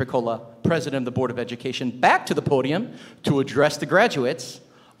Mr. Gary Piccola, President of the Board of Education, back to the podium to address the graduates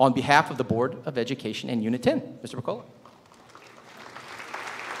on behalf of the Board of Education and Unit 10. Mr. Piccola.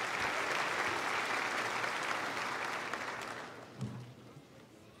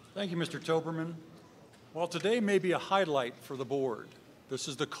 Thank you, Mr. Toberman. While today may be a highlight for the board, this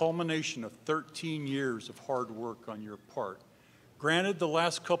is the culmination of 13 years of hard work on your part. Granted, the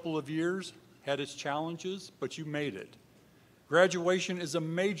last couple of years had its challenges, but you made it. Graduation is a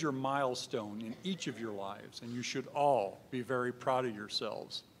major milestone in each of your lives, and you should all be very proud of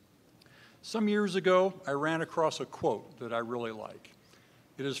yourselves. Some years ago, I ran across a quote that I really like.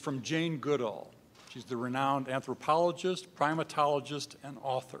 It is from Jane Goodall. She's the renowned anthropologist, primatologist, and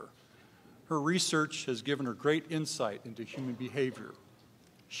author. Her research has given her great insight into human behavior.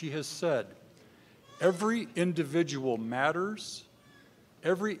 She has said, every individual matters,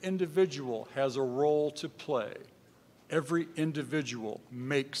 every individual has a role to play, every individual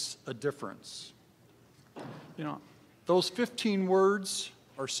makes a difference. You know, those 15 words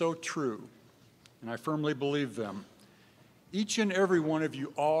are so true, and I firmly believe them. Each and every one of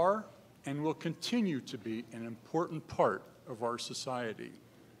you are and will continue to be an important part of our society.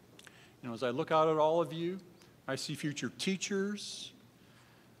 You know, as I look out at all of you, I see future teachers,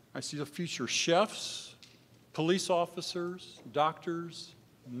 I see the future chefs, police officers, doctors,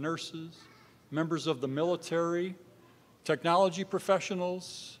 nurses, members of the military, technology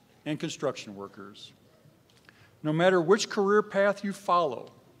professionals, and construction workers. No matter which career path you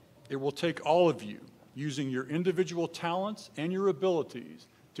follow, it will take all of you using your individual talents and your abilities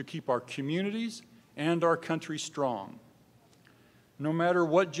to keep our communities and our country strong. No matter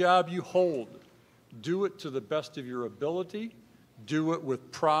what job you hold, do it to the best of your ability, do it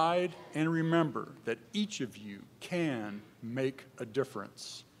with pride, and remember that each of you can make a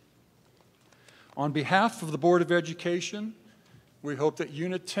difference. On behalf of the Board of Education, we hope that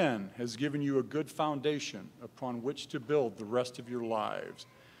Unit 10 has given you a good foundation upon which to build the rest of your lives.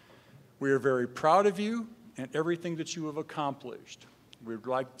 We are very proud of you and everything that you have accomplished. We'd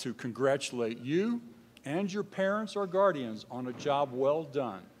like to congratulate you and your parents or guardians on a job well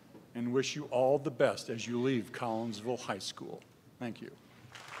done and wish you all the best as you leave Collinsville High School. Thank you.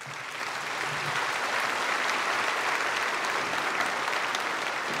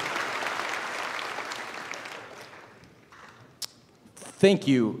 Thank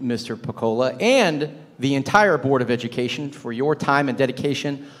you, Mr. Piccola, and the entire Board of Education for your time and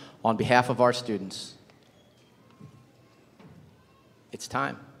dedication on behalf of our students. It's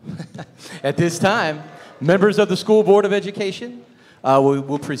time. At this time, members of the School Board of Education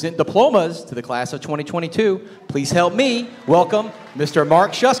will present diplomas to the class of 2022. Please help me welcome Mr.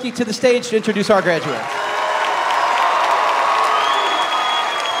 Mark Shusky to the stage to introduce our graduates.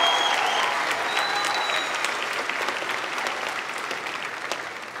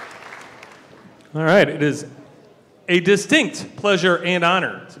 All right, it is a distinct pleasure and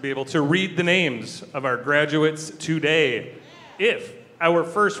honor to be able to read the names of our graduates today. If our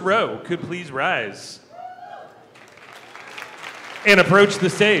first row could please rise and approach the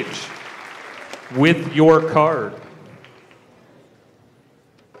stage with your card.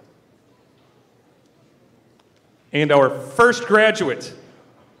 And our first graduate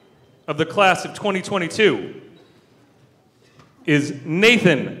of the class of 2022 is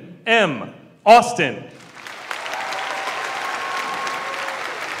Nathan M. Austin.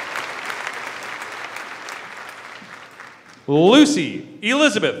 Lucy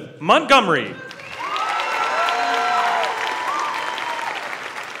Elizabeth Montgomery.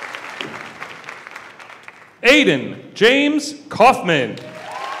 Aiden James Kaufman.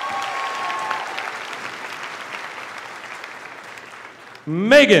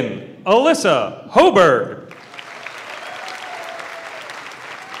 Megan Alyssa Hoberg.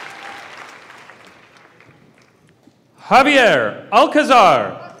 Javier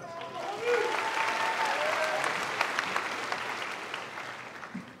Alcazar.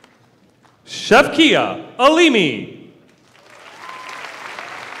 Shafkia Alimi.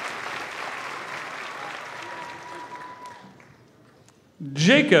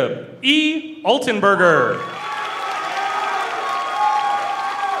 Jacob E. Altenberger.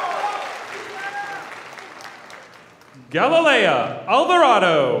 Galilea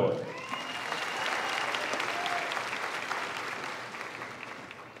Alvarado.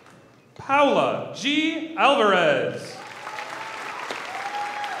 Paula G. Alvarez.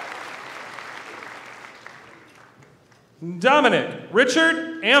 Dominic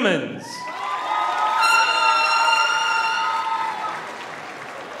Richard Ammons.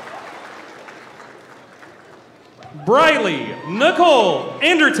 Briley Nicole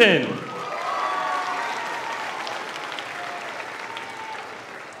Anderton.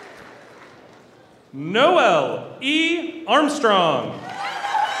 Noel E. Armstrong.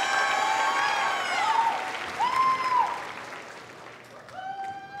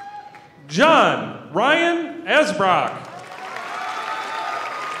 John Ryan Asbrock.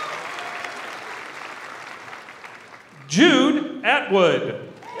 Jude Atwood.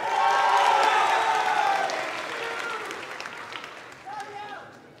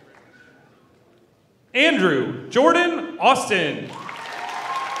 Andrew Jordan Austin.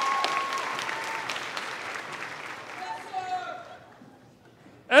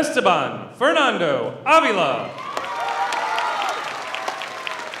 Esteban Fernando Avila.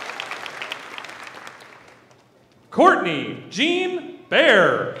 Courtney Jean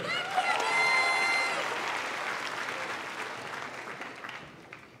Bear.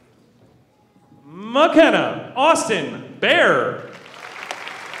 McKenna Austin Bear.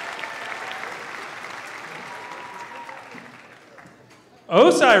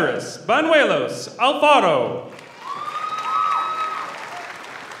 Osiris Banuelos Alfaro.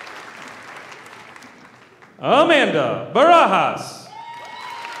 Amanda Barajas.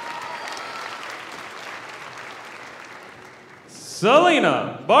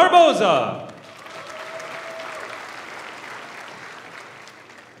 Selena Barboza.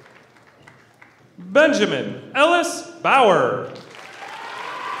 Benjamin Ellis Bauer.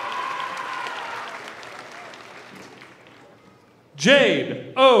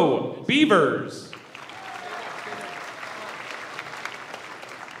 Jade O. Beavers.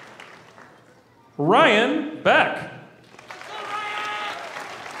 Ryan Beck.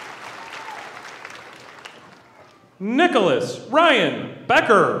 Nicholas Ryan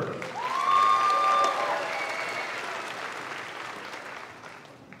Becker.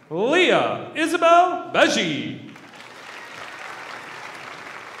 Leah Isabel Beji.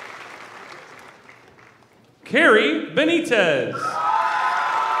 Carrie Benitez.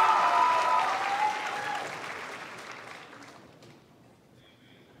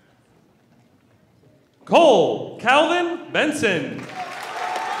 Cole Calvin Benson.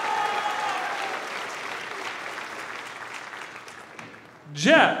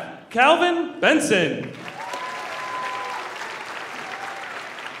 Jack Calvin Benson.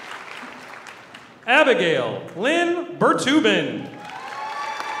 Abigail Lynn Bertubin.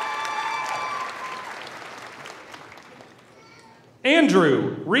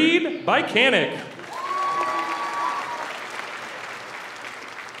 Andrew Reed Bicanic.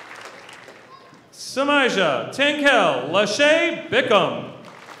 Samija Tankel Lachey Bickham.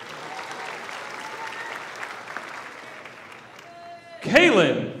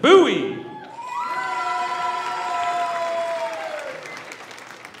 Kaylin Bowie.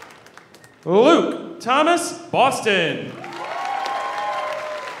 Luke Thomas Boston.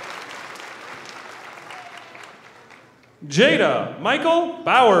 Jada Michael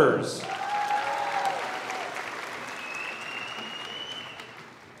Bowers.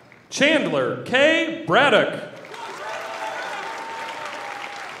 Chandler K. Braddock.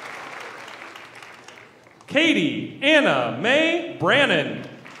 Katie Anna Mae Brannon.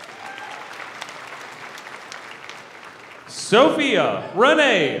 Sophia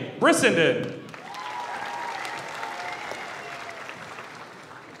Renee Brissenden.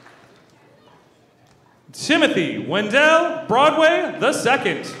 Timothy Wendell Broadway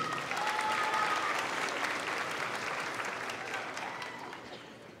II.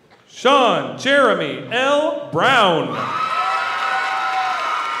 Sean Jeremy L. Brown.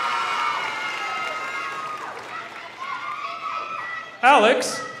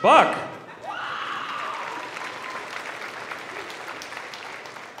 Alex Buck.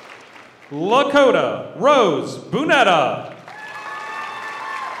 Lakota Rose Bunetta.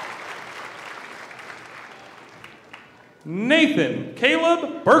 Nathan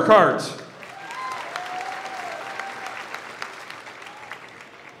Caleb Burkhart.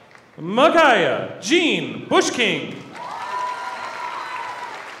 Micaiah Jean Bushking.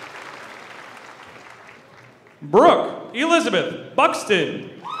 Brooke Elizabeth Buxton.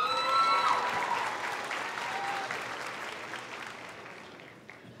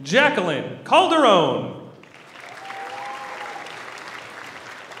 Jacqueline Calderon.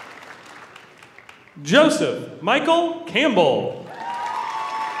 Joseph Michael Campbell.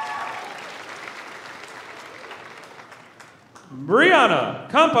 Brianna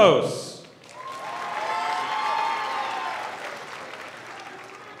Campos.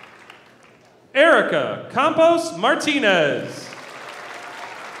 Erica Campos Martinez.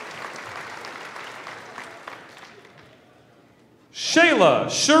 Shayla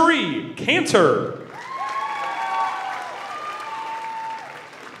Cherie Cantor.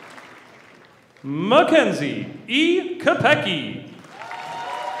 Mackenzie E. Kopecki.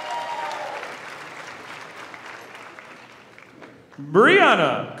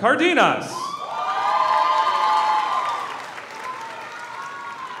 Brianna Cardenas.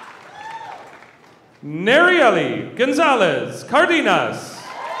 Nerieli Gonzalez Cardenas.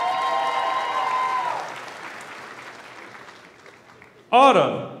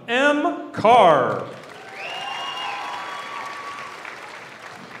 Autumn M. Carr.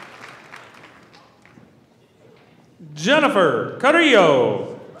 Jennifer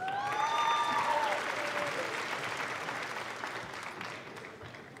Carrillo.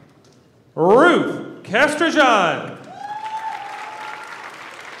 Ruth Castrojan.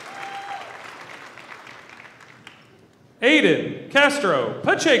 Aiden Castro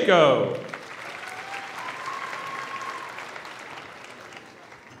Pacheco.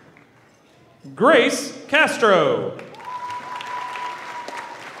 Grace Castro.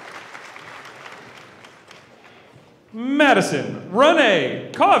 Madison Renee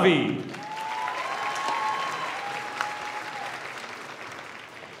Covey.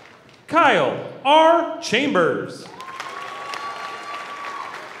 Kyle R. Chambers.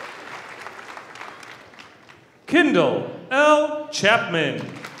 Kendall L. Chapman.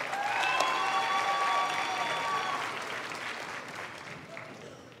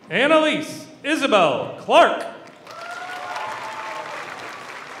 Annalise Isabel Clark.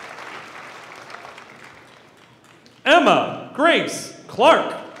 Emma Grace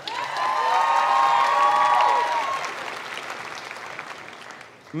Clark.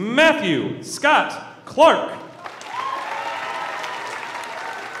 Matthew Scott Clark.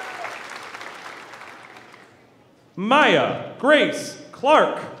 Maya Grace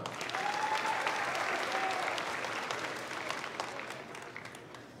Clark.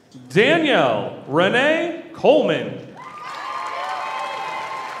 Danielle Renee Coleman.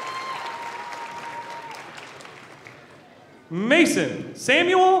 Mason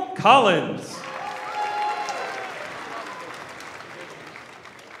Samuel Collins.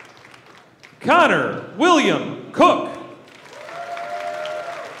 Connor William Cook.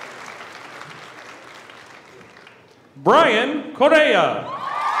 Brian Correa.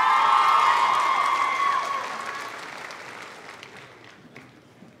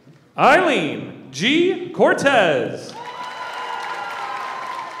 Eileen G. Cortez.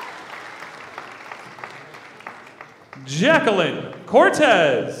 Jacqueline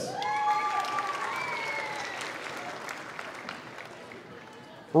Cortez.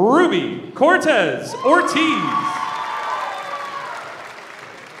 Ruby Cortez Ortiz.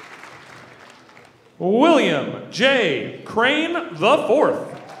 William J. Crane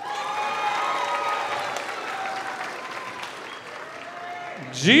IV.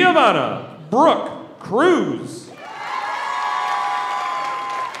 Giovanna Brooke Cruz.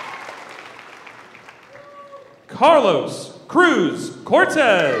 Carlos Cruz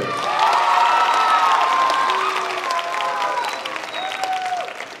Cortez.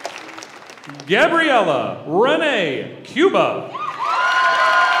 Gabriela Renee Cuba.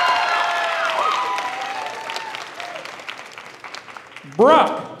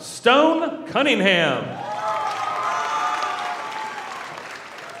 Brock Stone Cunningham.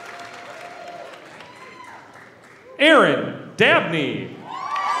 Aaron Dabney.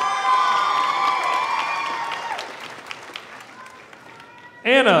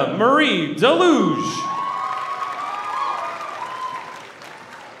 Anna Marie Deluge.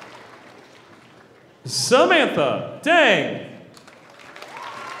 Samantha Dang.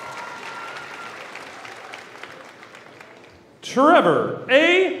 Trevor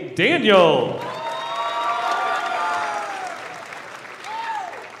A. Daniel.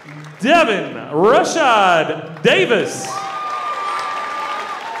 Devin Rashad Davis.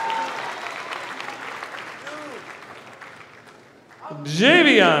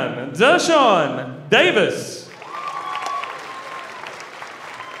 Javion Deshawn Davis.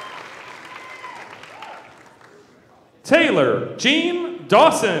 Taylor Jean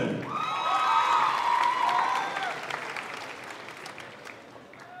Dawson.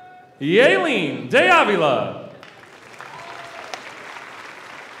 Yaelin De Avila.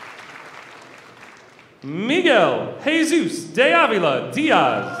 Miguel Jesus De Avila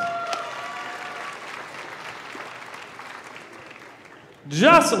Diaz.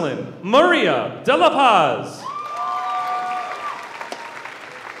 Jocelyn Maria De La Paz.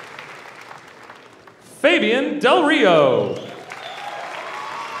 Fabian Del Rio.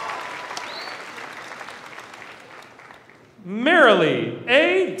 Marilee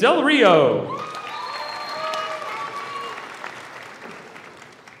A. Del Rio.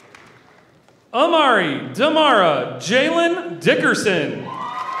 Amari Damara Jalen Dickerson.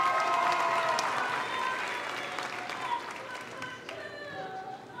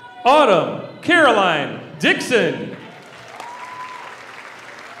 Autumn Caroline Dixon.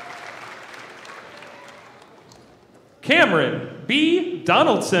 Cameron B.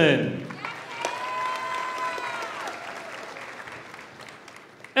 Donaldson.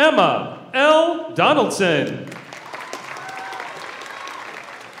 Emma L. Donaldson.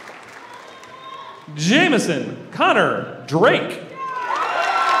 Jameson Connor Drake.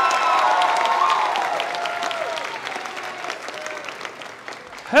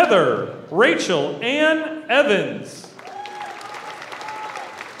 Heather Rachel Ann Evans.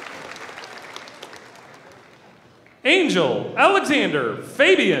 Angel Alexander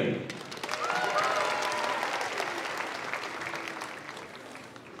Fabian.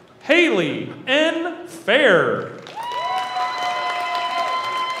 Haley N. Fair.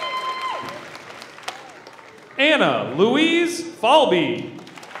 Anna Louise Falby.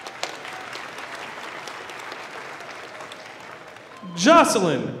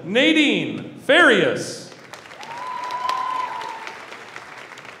 Jocelyn Nadine Farias.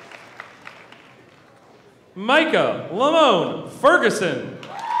 Micah Lamone Ferguson.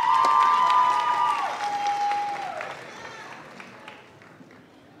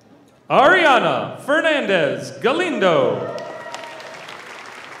 Ariana Fernandez Galindo.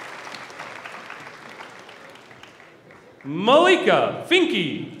 Malika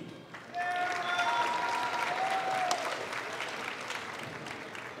Finke.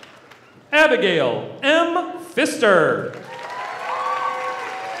 Abigail M. Pfister.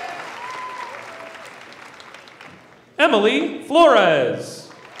 Emily Flores.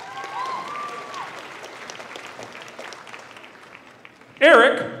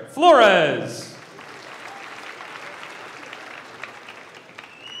 Eric Flores.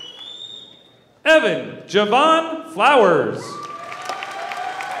 Evan Javon Flowers.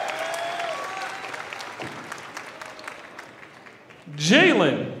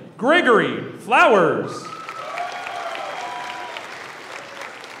 Jalen Gregory Flowers.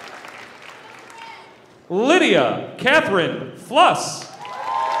 Lydia Catherine Fluss.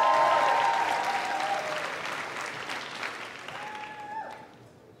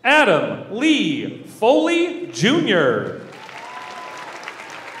 Adam Lee Foley Jr.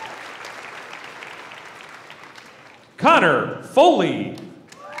 Connor Foley.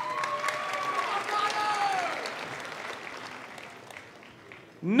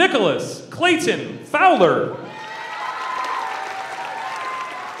 Nicholas Clayton Fowler.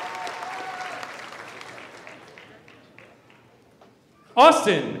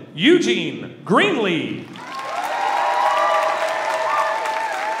 Austin Eugene Greenlee.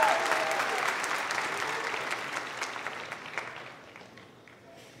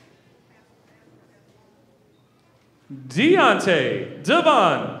 Deontay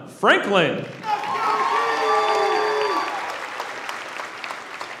Devon Franklin.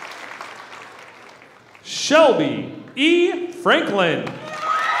 Shelby E. Franklin.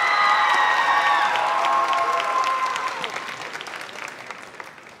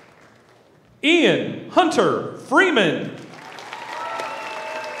 Ian Hunter Freeman.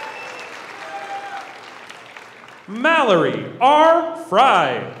 Mallory R.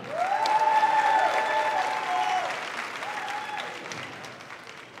 Fry.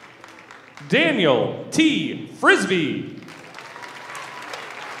 Daniel T. Frisbee.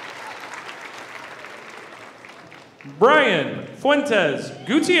 Brian Fuentes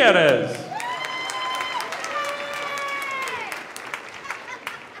Gutierrez.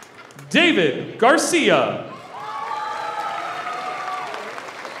 David Garcia.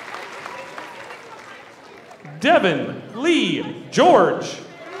 Devin Lee George.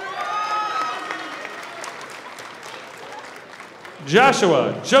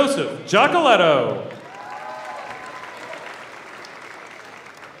 Joshua Joseph Giacoletto.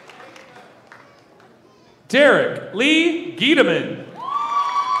 Derek Lee Giedemann.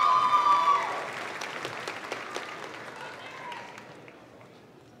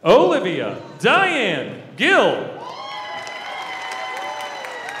 Olivia Diane Gill.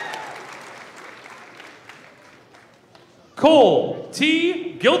 Cole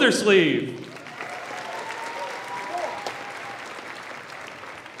T. Gildersleeve.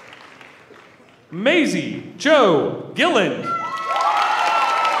 Maisie Joe Gilland.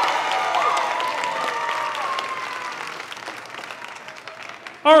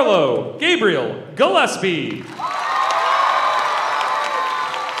 Arlo Gabriel Gillespie.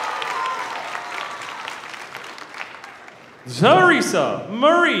 Zarisa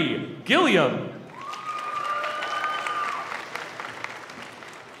Marie Gilliam.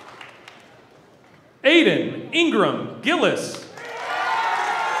 Aiden Ingram Gillis.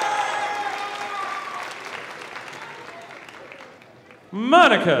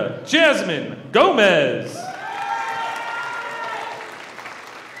 Monica Jasmine Gomez.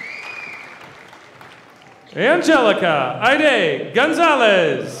 Angelica Aide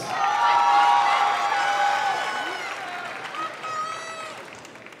Gonzalez.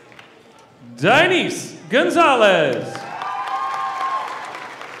 Denise Gonzalez.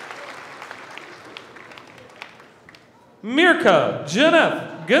 Mirka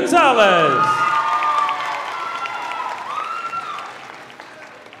Jenef Gonzalez.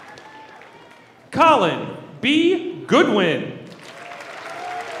 Colin B. Goodwin.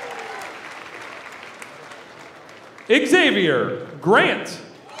 Xavier Grant.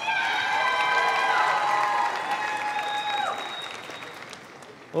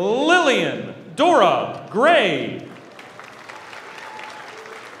 Lillian Dora Gray.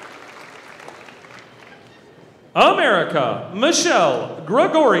 America Michelle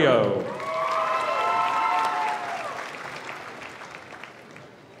Gregorio.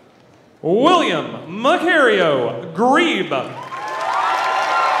 William Macario Grebe.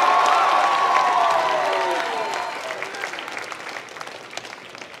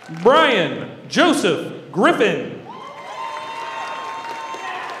 Brian Joseph Griffin.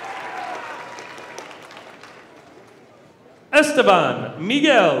 Esteban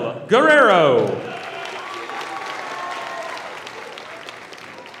Miguel Guerrero.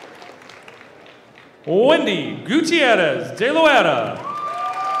 Wendy Gutierrez de Loera.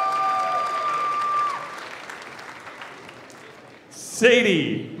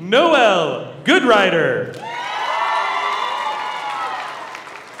 Sadie Noel Goodrider.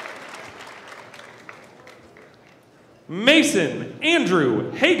 Mason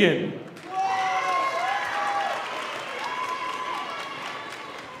Andrew Hagan.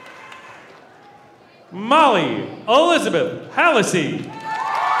 Molly Elizabeth Hallisey.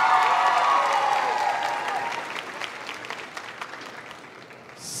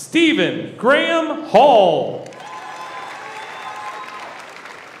 Stephen Graham Hall.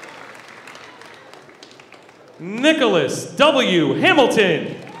 Nicholas W.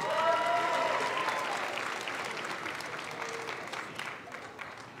 Hamilton.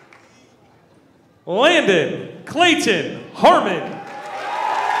 Landon Clayton Harmon.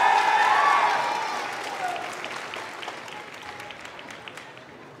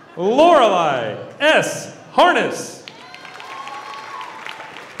 Lorelei S. Harness.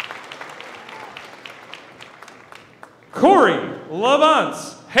 Corey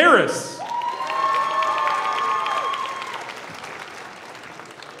Lavance Harris.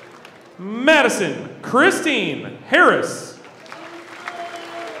 Madison Christine Harris.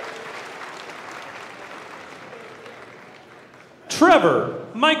 Trevor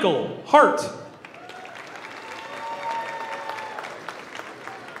Michael Hart.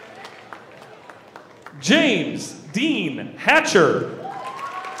 James Dean Hatcher.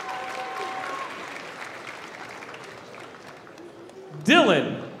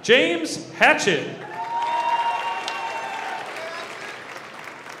 Dylan James Hatchett.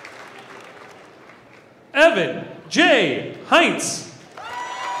 Evan J. Heinz.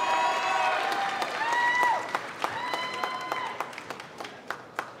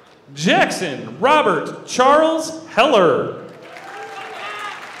 Jackson Robert Charles Heller.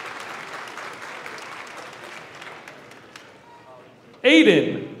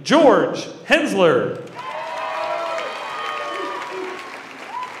 Aiden George Hensler.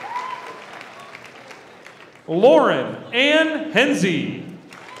 Lauren Ann Hensey.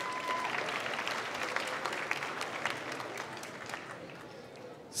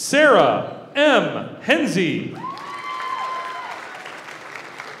 Sarah M. Hensey.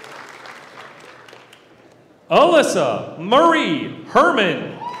 Alyssa Marie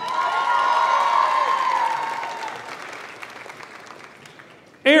Herman.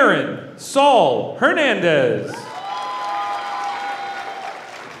 Aaron Saul Hernandez.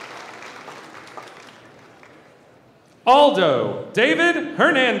 Aldo David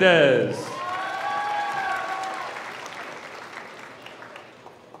Hernandez.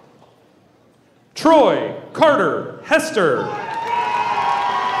 Troy Carter Hester.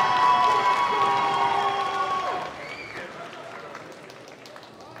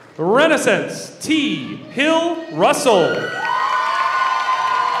 Renaissance T. Hill Russell.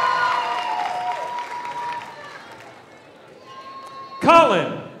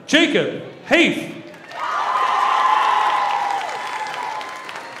 Colin Jacob Haif.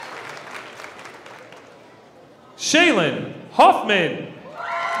 Shaylin Hoffman.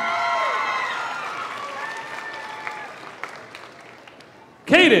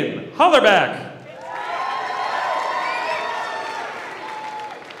 Caden Hollerback.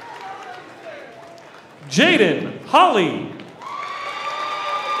 Jaden Holly.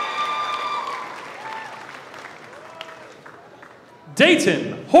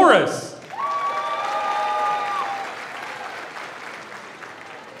 Dayton Horace.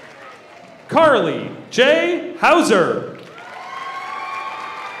 Carly J. Hauser.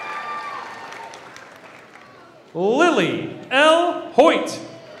 Lily L. Hoyt.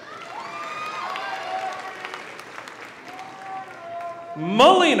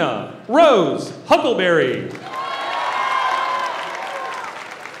 Melina Rose Huckleberry.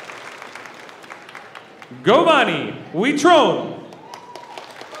 Govani Huitron.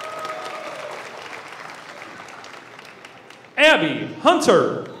 Abby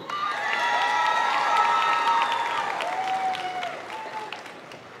Hunter.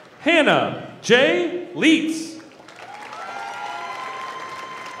 Hannah J. Leitz.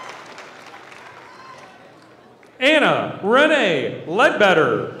 Anna Renee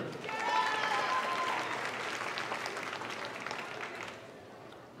Ledbetter.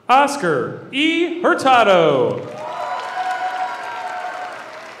 Oscar E. Hurtado.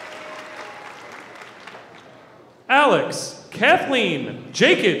 Alex Kathleen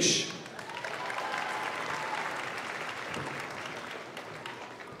Jakich.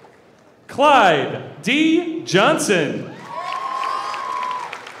 Clyde D. Johnson.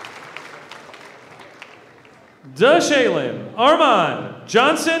 DeShalen Armand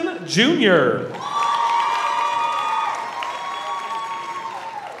Johnson Jr.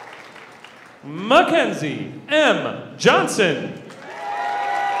 Mackenzie M. Johnson.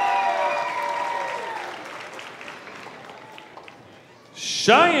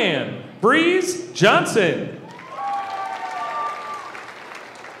 Cheyenne Breeze Johnson.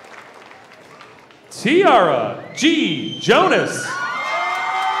 Tiara G. Jonas.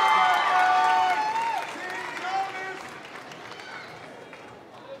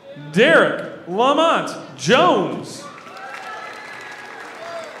 Derek Lamont Jones.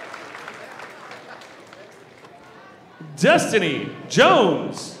 Destiny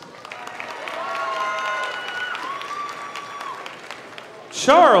Jones.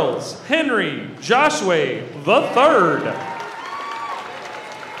 Charles Henry Joshua III.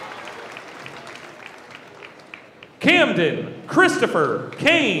 Camden Christopher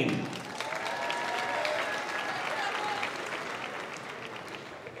Kane.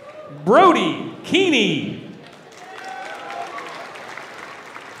 Brody Keeney.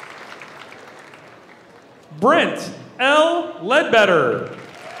 Brent L. Ledbetter.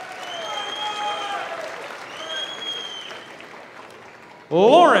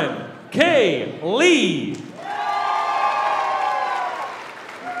 Lauren K. Lee.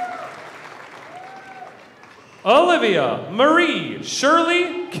 Olivia Marie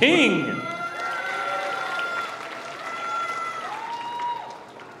Shirley King.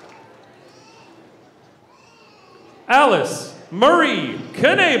 Alice Marie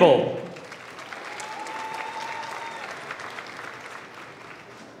Knable.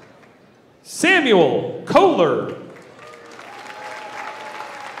 Samuel Kohler.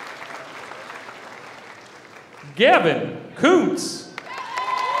 Gavin Kuntz.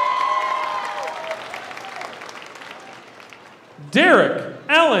 Derek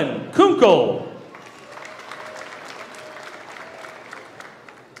Allen Kunkel.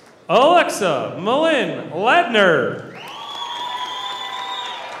 Alexa Malin Ladner.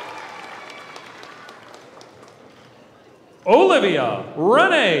 Olivia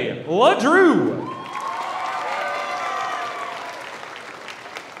Renee Ladrew.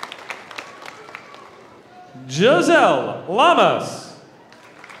 Giselle Lamas.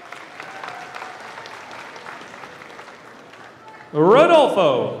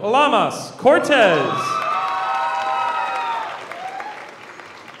 Rodolfo Lamas Cortez.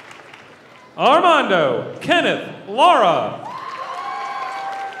 Armando Kenneth Lara.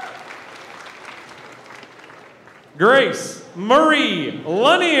 Grace Marie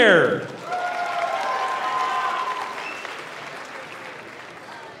Lanier.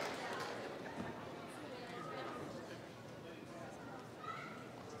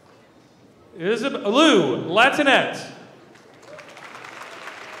 Lou Latinette.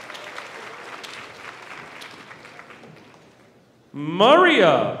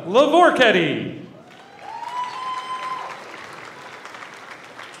 Maria Lavorchetti.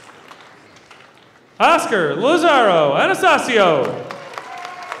 Oscar Lazaro Anastasio.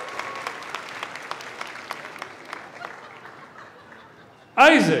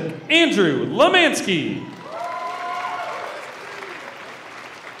 Isaac Andrew Lemansky.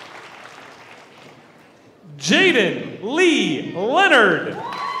 Jaden Lee Leonard.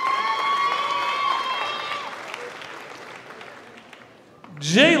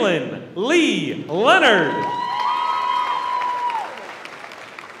 Jalen Lee Leonard.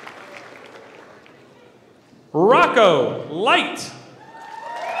 Rocco Light.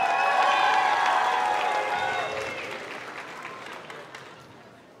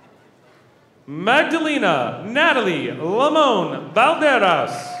 Magdalena Natalie Lamone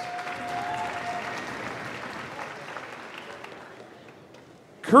Valderas.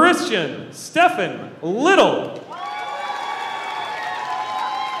 Christian Stephen Little.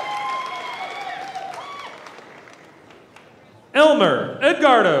 Elmer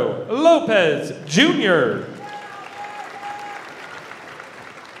Edgardo Lopez Jr.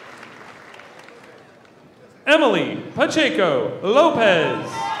 Emily Pacheco Lopez.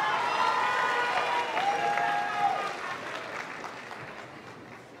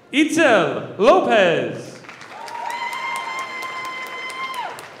 Itzel Lopez.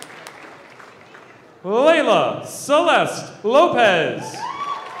 Layla Celeste Lopez.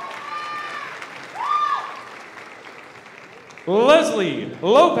 Leslie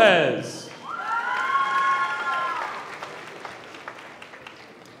Lopez.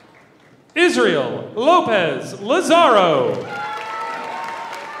 Israel Lopez Lazaro.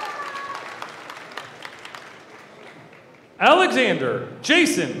 Alexander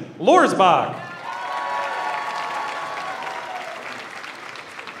Jason Lorsbach.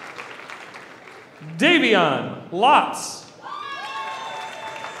 Davion Lotz.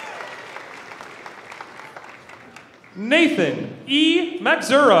 Nathan E.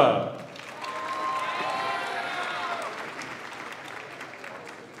 Maxura.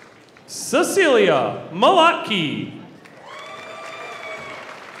 Cecilia Malotki.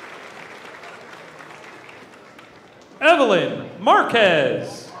 Evelyn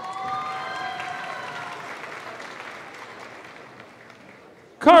Marquez.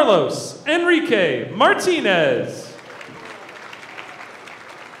 Carlos Enrique Martinez.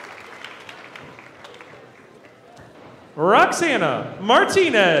 Roxana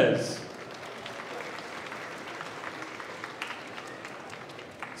Martinez.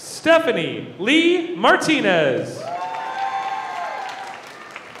 Stephanie Lee Martinez.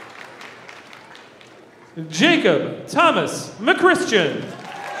 Jacob Thomas McChristian.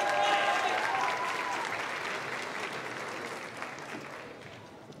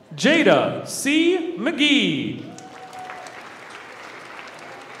 Jada C. McGee.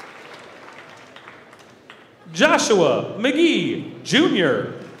 Joshua McGee,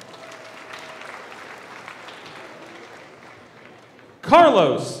 Jr.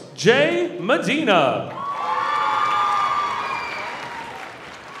 Carlos J. Medina.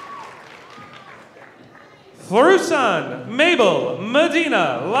 Florusan Mabel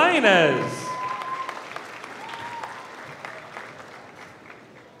Medina Lainez.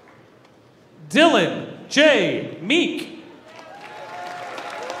 Dylan J. Meek.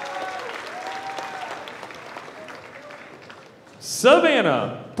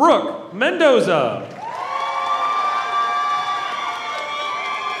 Savannah Brooke Mendoza.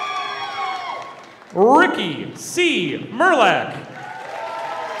 Ricky C. Merlack.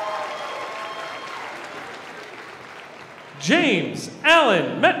 James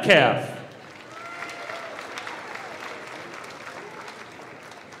Allen Metcalf.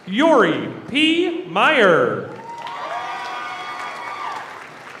 Yuri P. Meyer.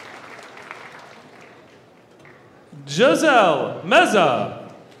 Giselle Meza.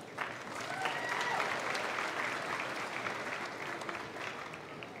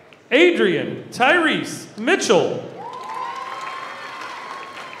 Adrian Tyrese Mitchell.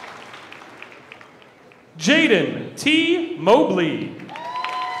 Jaden T. Mobley.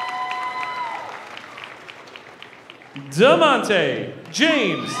 Demonte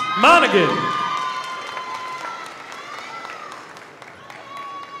James Monaghan.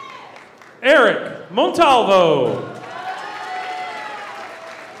 Eric Montalvo.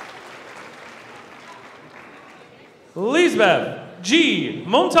 Lisbeth G.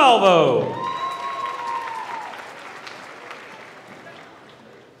 Montalvo.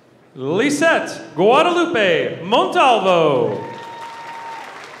 Lisette Guadalupe Montalvo.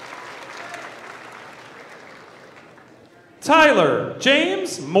 Tyler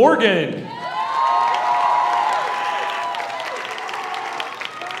James Morgan.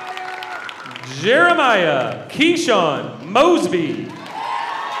 Jeremiah Keyshawn Mosby.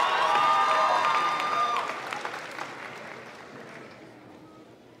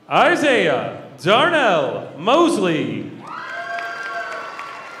 Isaiah Darnell Mosley.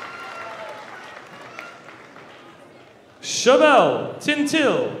 Chevelle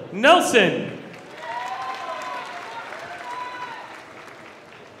Tintil Nelson.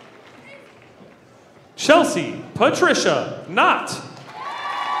 Chelsea Patricia Knott.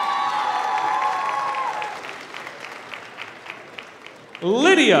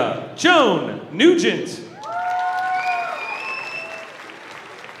 Lydia Joan Nugent.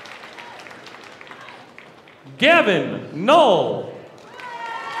 Gavin Null.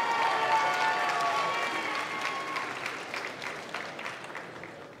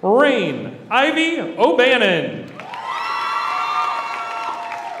 Rain Ivy O'Bannon.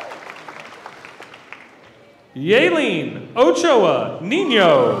 Yaelene Ochoa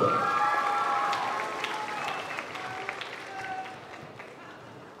Nino.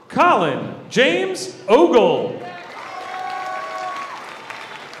 Colin James Ogle.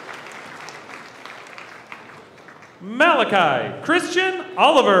 Malachi Christian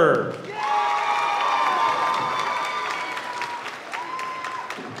Oliver.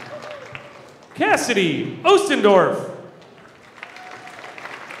 Cassidy Ostendorf.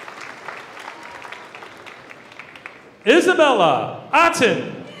 Isabella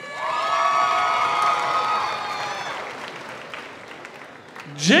Otten.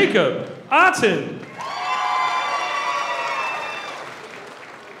 Jacob Otten.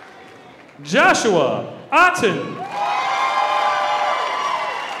 Joshua Otten.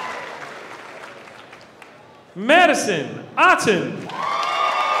 Madison Otten.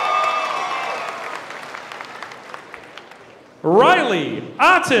 Riley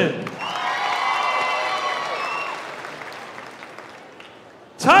Otten.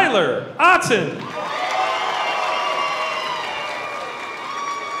 Tyler Otten.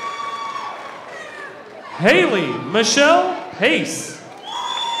 Haley Michelle Pace.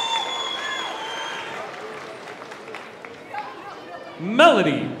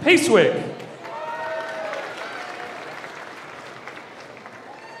 Melody Pacewick.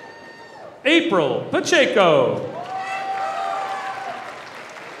 April Pacheco.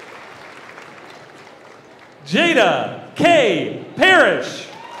 Jada K. Parrish.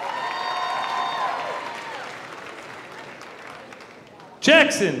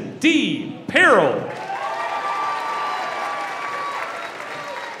 Jackson D. Perrell.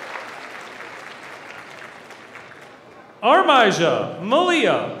 Armija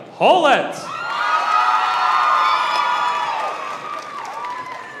Malia Hollett.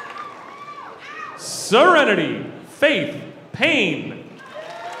 Serenity Faith Payne.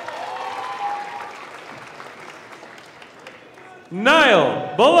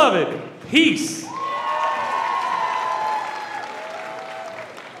 Niall Beloved Peace.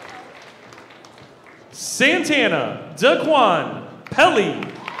 Santana Daquan Pelly.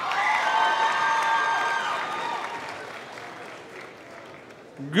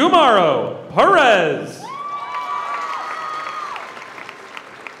 Gumaro Perez.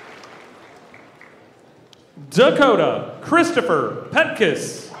 Dakota Christopher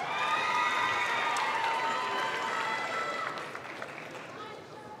Petkus.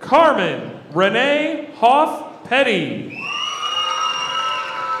 Carmen Renee Hoff Petty.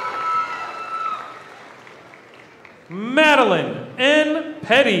 Madeline N.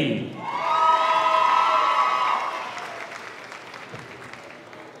 Petty.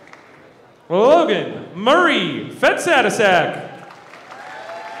 Logan Murray Fetsatisak.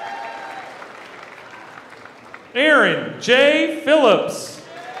 Aaron J. Phillips.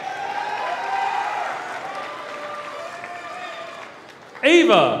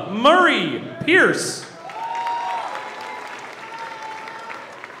 Ava Murray Pierce.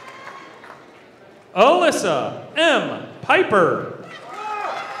 Alyssa M. Piper.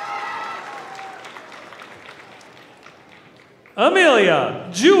 Amelia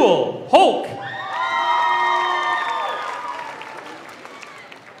Jewel Hulk.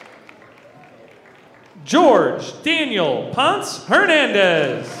 George Daniel Ponce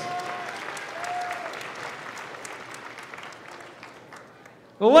Hernandez.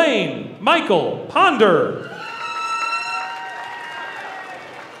 Lane Michael Ponder.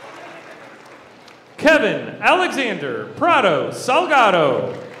 Kevin Alexander Prado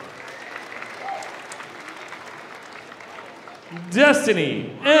Salgado.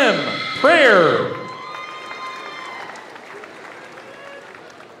 Destiny M. Prayer.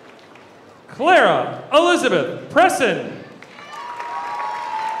 Clara Elizabeth Presson.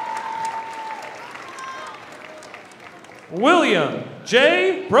 William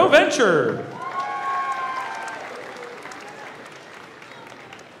J. Proventure.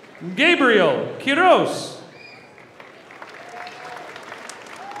 Gabriel Quiros.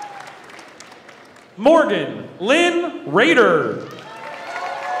 Morgan Lynn Rader.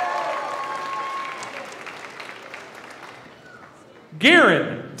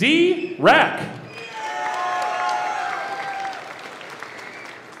 Garen D. Rack.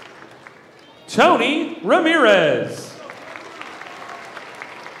 Tony Ramirez.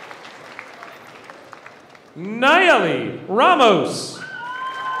 Nayeli Ramos.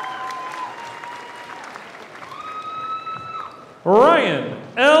 Ryan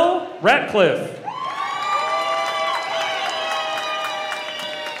L. Ratcliffe.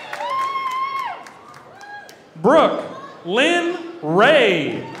 Brooke Lynn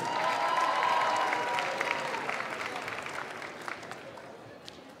Ray.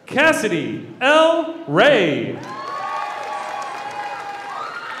 Cassidy L. Ray.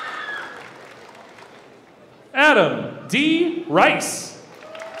 Adam D. Rice.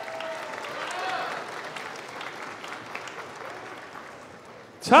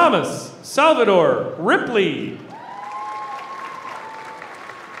 Thomas Salvador Ripley.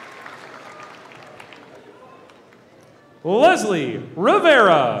 Leslie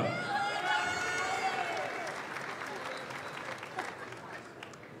Rivera.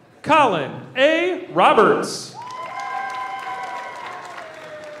 Colin A. Roberts.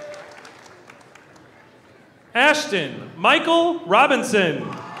 Ashton Michael Robinson.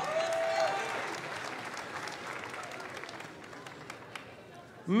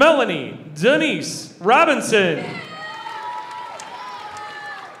 Melanie Denise Robinson.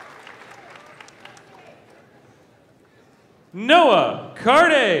 Noah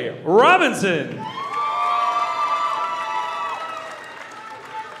Carde Robinson.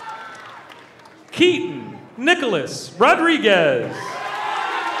 Keaton Nicholas Rodriguez.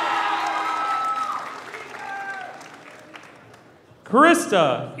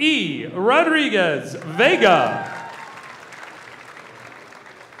 Krista E. Rodriguez Vega.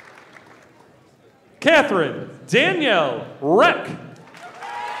 Catherine Danielle Reck.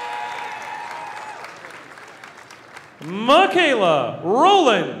 Michaela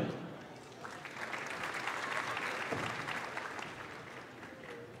Rowland.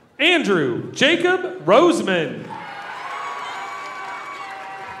 Andrew Jacob Roseman.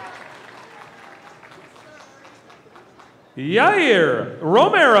 Yair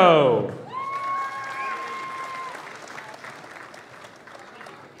Romero.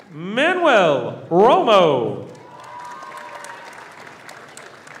 Manuel Romo.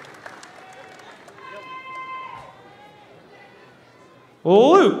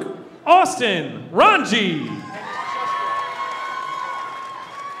 Luke Austin Ranji.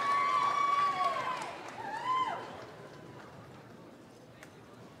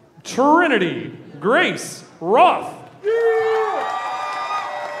 Trinity Grace Roth.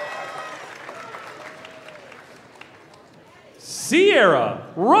 Sierra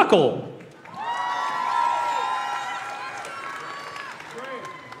Ruckle.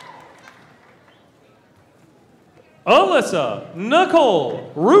 Alyssa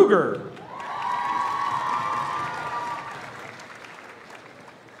Nicole Ruger.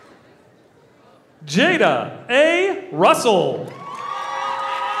 Jada A. Russell.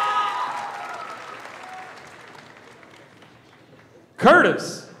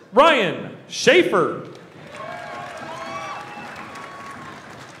 Curtis Ryan Schaefer.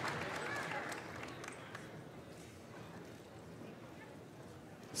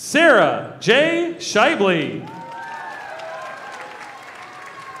 Sarah J. Shibley.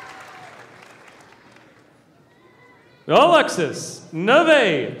 Alexis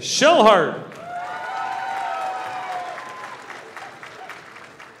Neve Shellhart.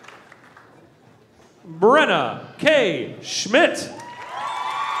 Brenna K. Schmidt.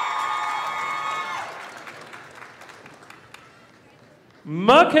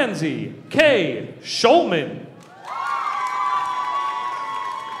 Mackenzie K. Schulman.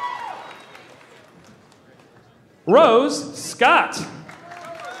 Rose Scott.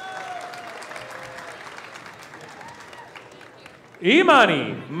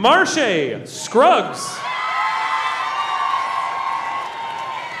 Imani Marche Scruggs.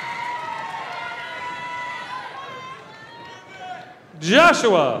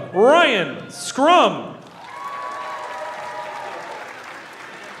 Joshua Ryan Scrum.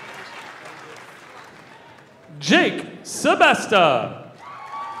 Jake Sebesta.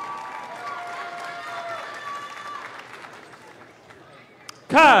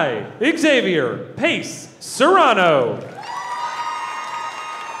 Kai Xavier Pace Serrano.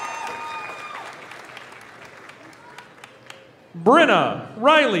 Brenna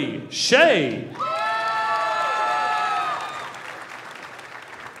Riley Shea.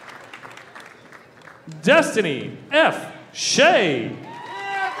 Destiny F. Shea.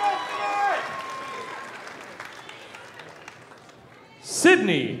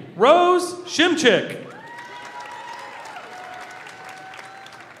 Sydney Rose Shimchick.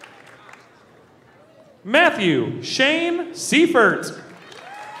 Matthew Shane Seifert.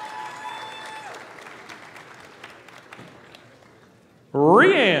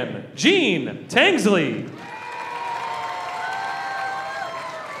 Rianne Jean Tangsley.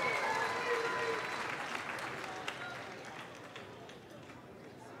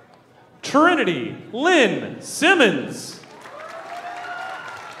 Trinity Lynn Simmons.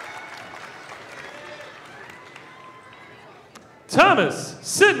 Thomas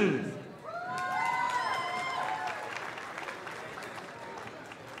Sitton.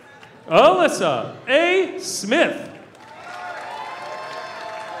 Alyssa A. Smith.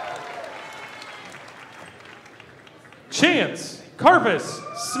 Chance Carpus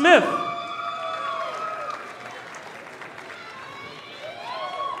Smith.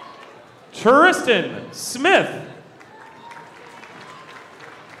 Tristan Smith.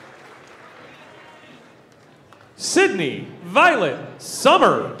 Sydney Violet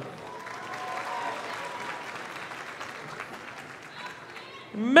Summer.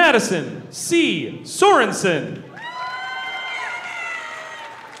 Madison C. Sorensen.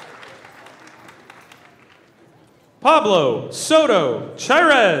 Pablo Soto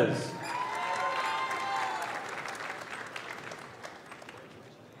Chirez.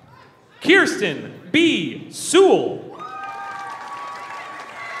 Kirsten B. Sewell.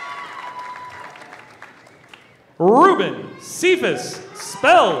 Ruben Cephas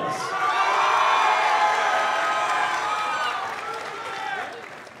Spells.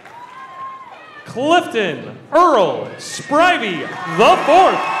 Clifton Earl Sprivey the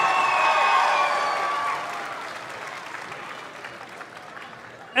fourth.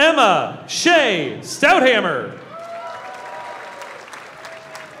 Emma Shea Stouthammer.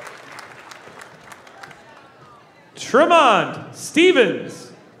 Tremont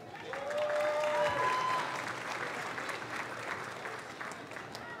Stevens.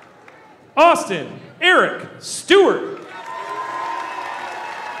 Austin Eric Stewart.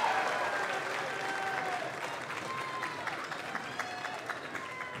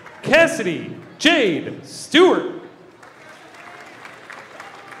 Cassidy Jade Stewart.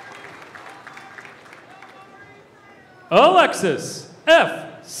 Alexis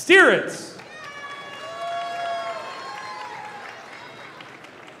F. Stieritz.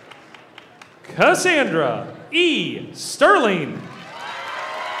 Cassandra E. Sterling.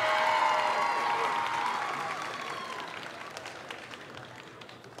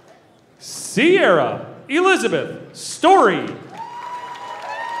 Sierra Elizabeth Story.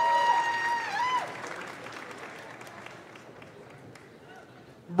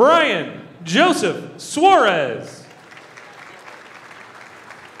 Brian Joseph Suarez.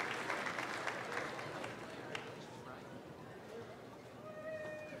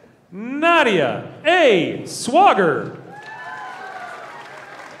 Nadia A. Swagger.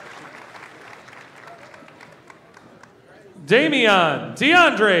 Damian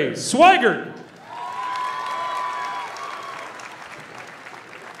DeAndre Swigert.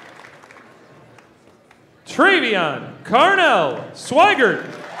 Travion Carnell Swigert.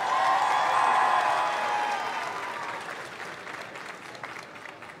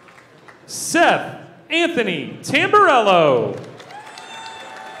 Seth Anthony Tamburello.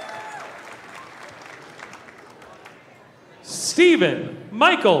 Stephen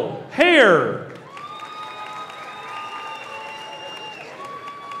Michael Hare.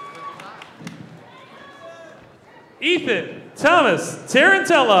 Ethan Thomas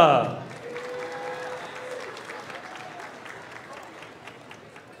Tarantella.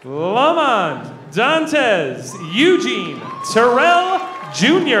 Lamont Dantes Eugene Terrell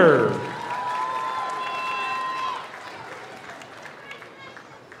Jr.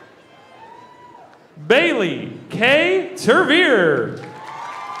 Bailey K. Tervier.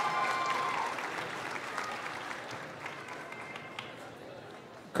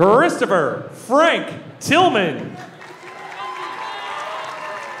 Christopher Frank Tillman.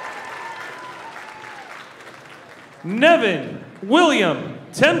 Nevin William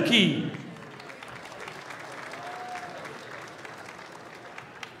Temke.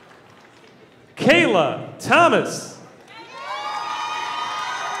 Kayla Thomas.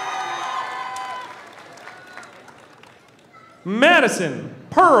 Madison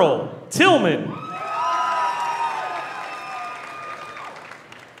Pearl Tillman.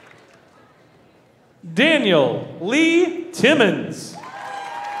 Daniel Lee Timmons.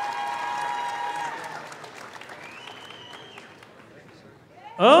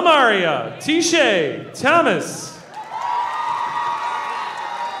 Amaria Tisha Thomas.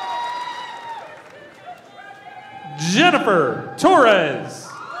 Jennifer Torres.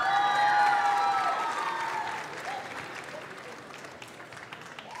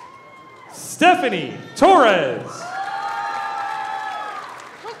 Stephanie Torres.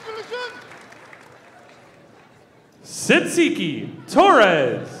 Sitsiki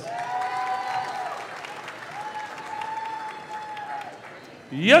Torres.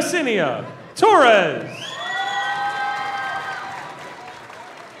 Yesenia Torres.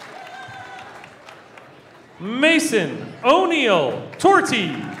 Mason O'Neill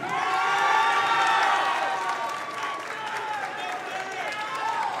Torty.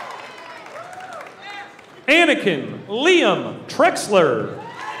 Anakin Liam Trexler.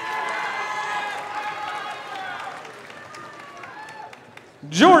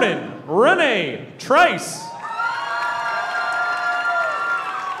 Jordan Renee Trice.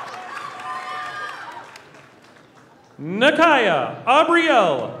 Nakaya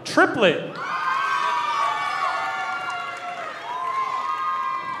Abrielle Triplet.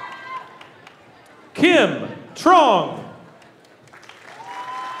 Kim Trong.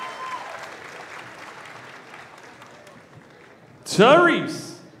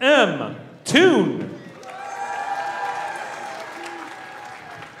 Therese M. Toon.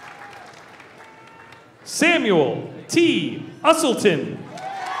 Samuel T. Usselton.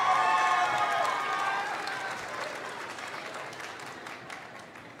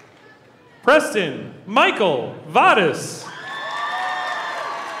 Preston Michael Vadis.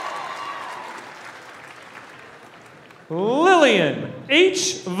 Lillian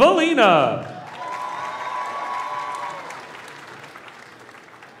H. Valina.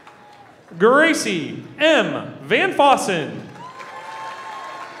 Gracie M. Van Fossen.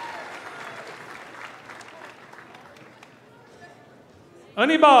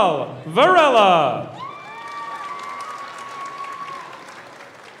 Anibal Varela.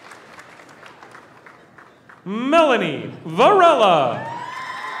 Melanie Varela.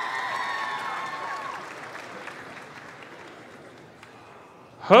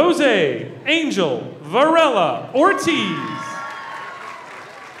 Jose Angel Varela Ortiz.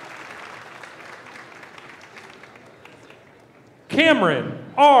 Cameron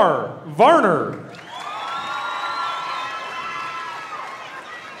R. Varner.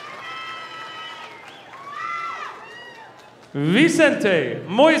 Vicente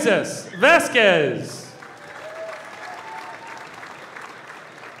Moises Vasquez.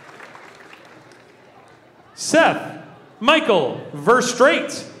 Seth Michael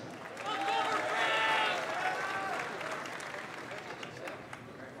Verstrate.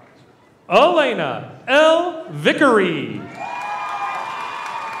 Elena L. Vickery.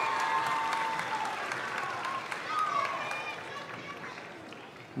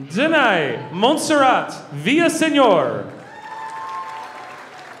 Denai Montserrat Villasenor.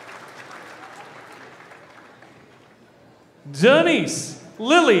 Denise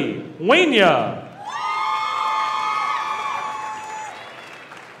Lily Wanya.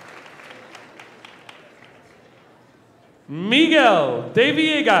 Miguel de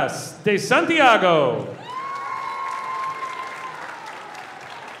Villegas de Santiago.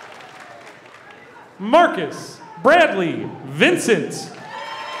 Marcus Bradley Vincent.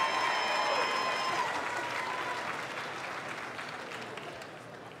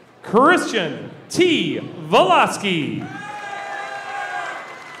 Christian T. Voloski.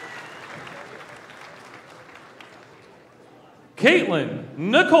 Caitlin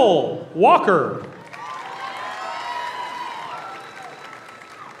Nicole Walker.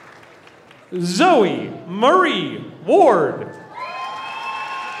 Zoe Marie Ward.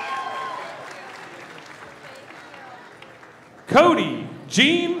 Cody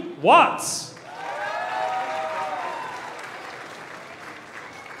Jean Watts.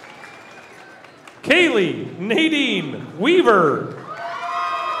 Kaylee Nadine Weaver.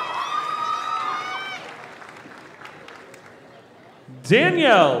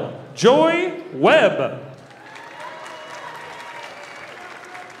 Danielle Joy Webb.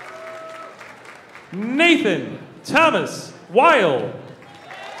 Nathan Thomas Weil.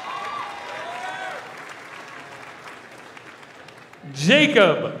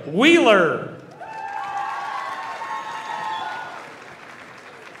 Jacob Wheeler.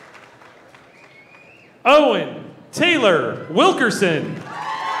 Owen Taylor Wilkerson.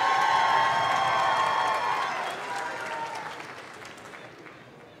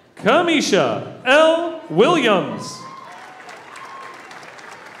 Kamisha L. Williams.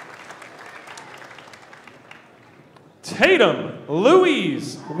 Tatum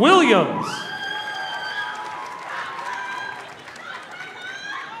Louise Williams.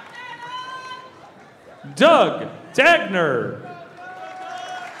 Doug Dagner.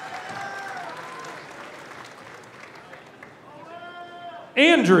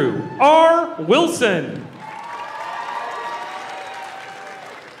 Andrew R. Wilson.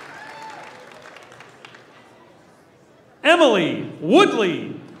 Emily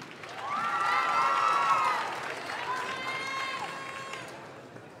Woodley.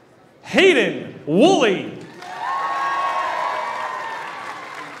 Hayden Woolley.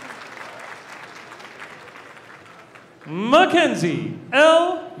 Mackenzie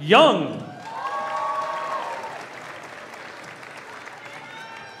L. Young.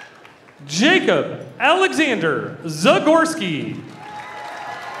 Jacob Alexander Zagorski.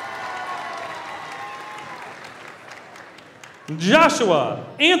 Joshua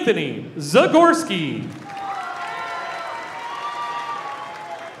Anthony Zagorski.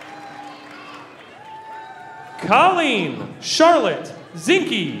 Colleen Charlotte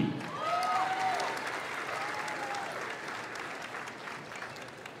Zinke.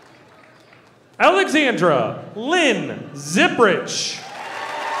 Alexandra Lynn Ziprich.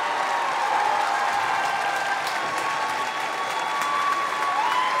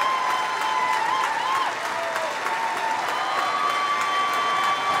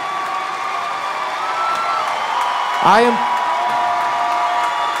 I am.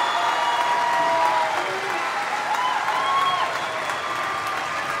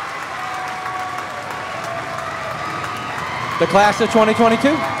 The class of 2022.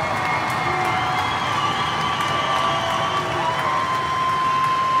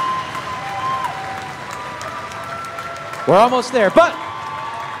 We're almost there, but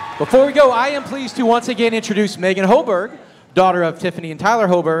before we go, I am pleased to once again introduce Megan Hoberg, daughter of Tiffany and Tyler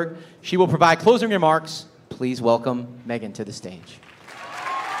Hoberg. She will provide closing remarks. Please welcome Megan to the stage.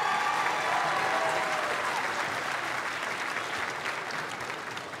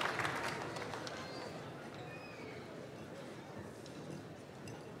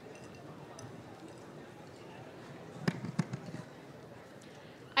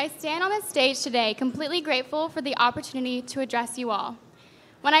 I stand on this stage today completely grateful for the opportunity to address you all.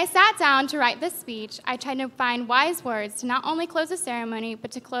 When I sat down to write this speech, I tried to find wise words to not only close the ceremony, but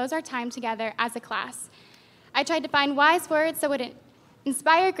to close our time together as a class. I tried to find wise words that would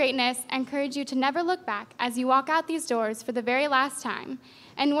inspire greatness and encourage you to never look back as you walk out these doors for the very last time,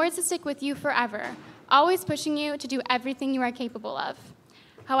 and words to stick with you forever, always pushing you to do everything you are capable of.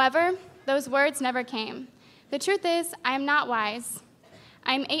 However, those words never came. The truth is, I am not wise.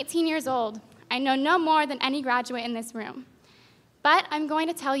 I am 18 years old. I know no more than any graduate in this room. But I'm going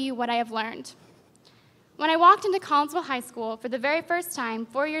to tell you what I have learned. When I walked into Collinsville High School for the very first time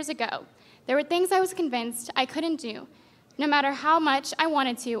 4 years ago, there were things I was convinced I couldn't do, no matter how much I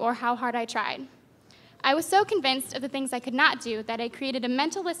wanted to or how hard I tried. I was so convinced of the things I could not do that I created a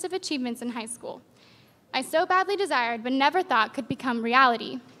mental list of achievements in high school I so badly desired but never thought could become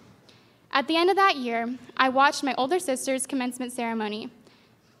reality. At the end of that year, I watched my older sister's commencement ceremony.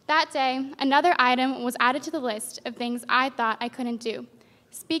 That day, another item was added to the list of things I thought I couldn't do: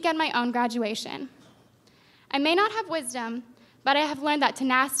 speak at my own graduation. I may not have wisdom, but I have learned that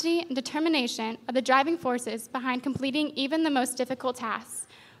tenacity and determination are the driving forces behind completing even the most difficult tasks,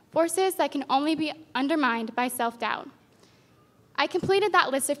 forces that can only be undermined by self-doubt. I completed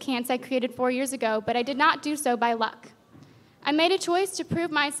that list of cants I created 4 years ago, but I did not do so by luck. I made a choice to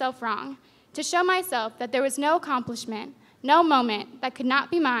prove myself wrong, to show myself that there was no accomplishment, no moment that could not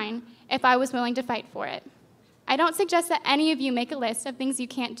be mine if I was willing to fight for it. I don't suggest that any of you make a list of things you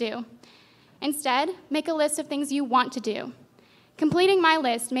can't do. Instead, make a list of things you want to do. Completing my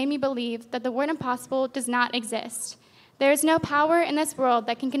list made me believe that the word impossible does not exist. There is no power in this world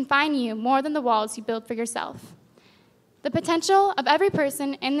that can confine you more than the walls you build for yourself. The potential of every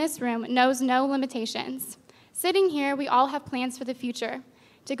person in this room knows no limitations. Sitting here, we all have plans for the future: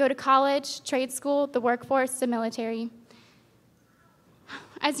 to go to college, trade school, the workforce, the military.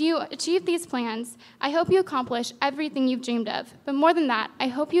 As you achieve these plans, I hope you accomplish everything you've dreamed of. But more than that, I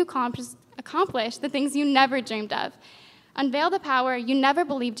hope you accomplish the things you never dreamed of. Unveil the power you never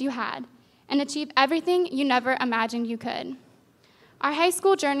believed you had. and achieve everything you never imagined you could. Our high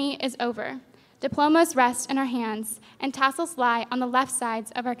school journey is over. Diplomas rest in our hands, and tassels lie on the left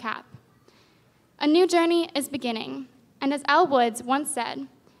sides of our cap. A new journey is beginning, and as Elle Woods once said,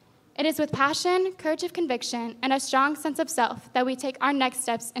 it is with passion, courage of conviction, and a strong sense of self that we take our next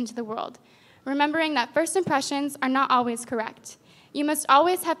steps into the world, remembering that first impressions are not always correct. You must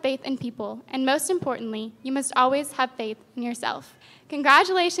always have faith in people, and most importantly, you must always have faith in yourself.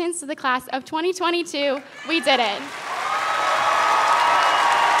 Congratulations to the class of 2022. We did it.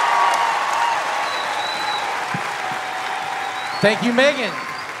 Thank you, Megan.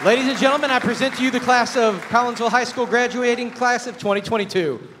 Ladies and gentlemen, I present to you the class of Collinsville High School graduating class of 2022.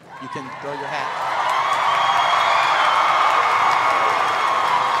 You can throw your hat.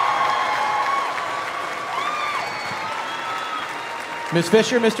 Ms.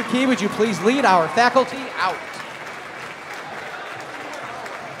 Fisher, Mr. Key, would you please lead our faculty out?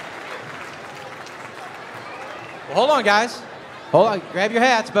 Well, hold on, guys. Hold on. Grab your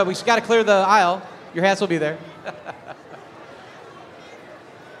hats, but we got to clear the aisle. Your hats will be there.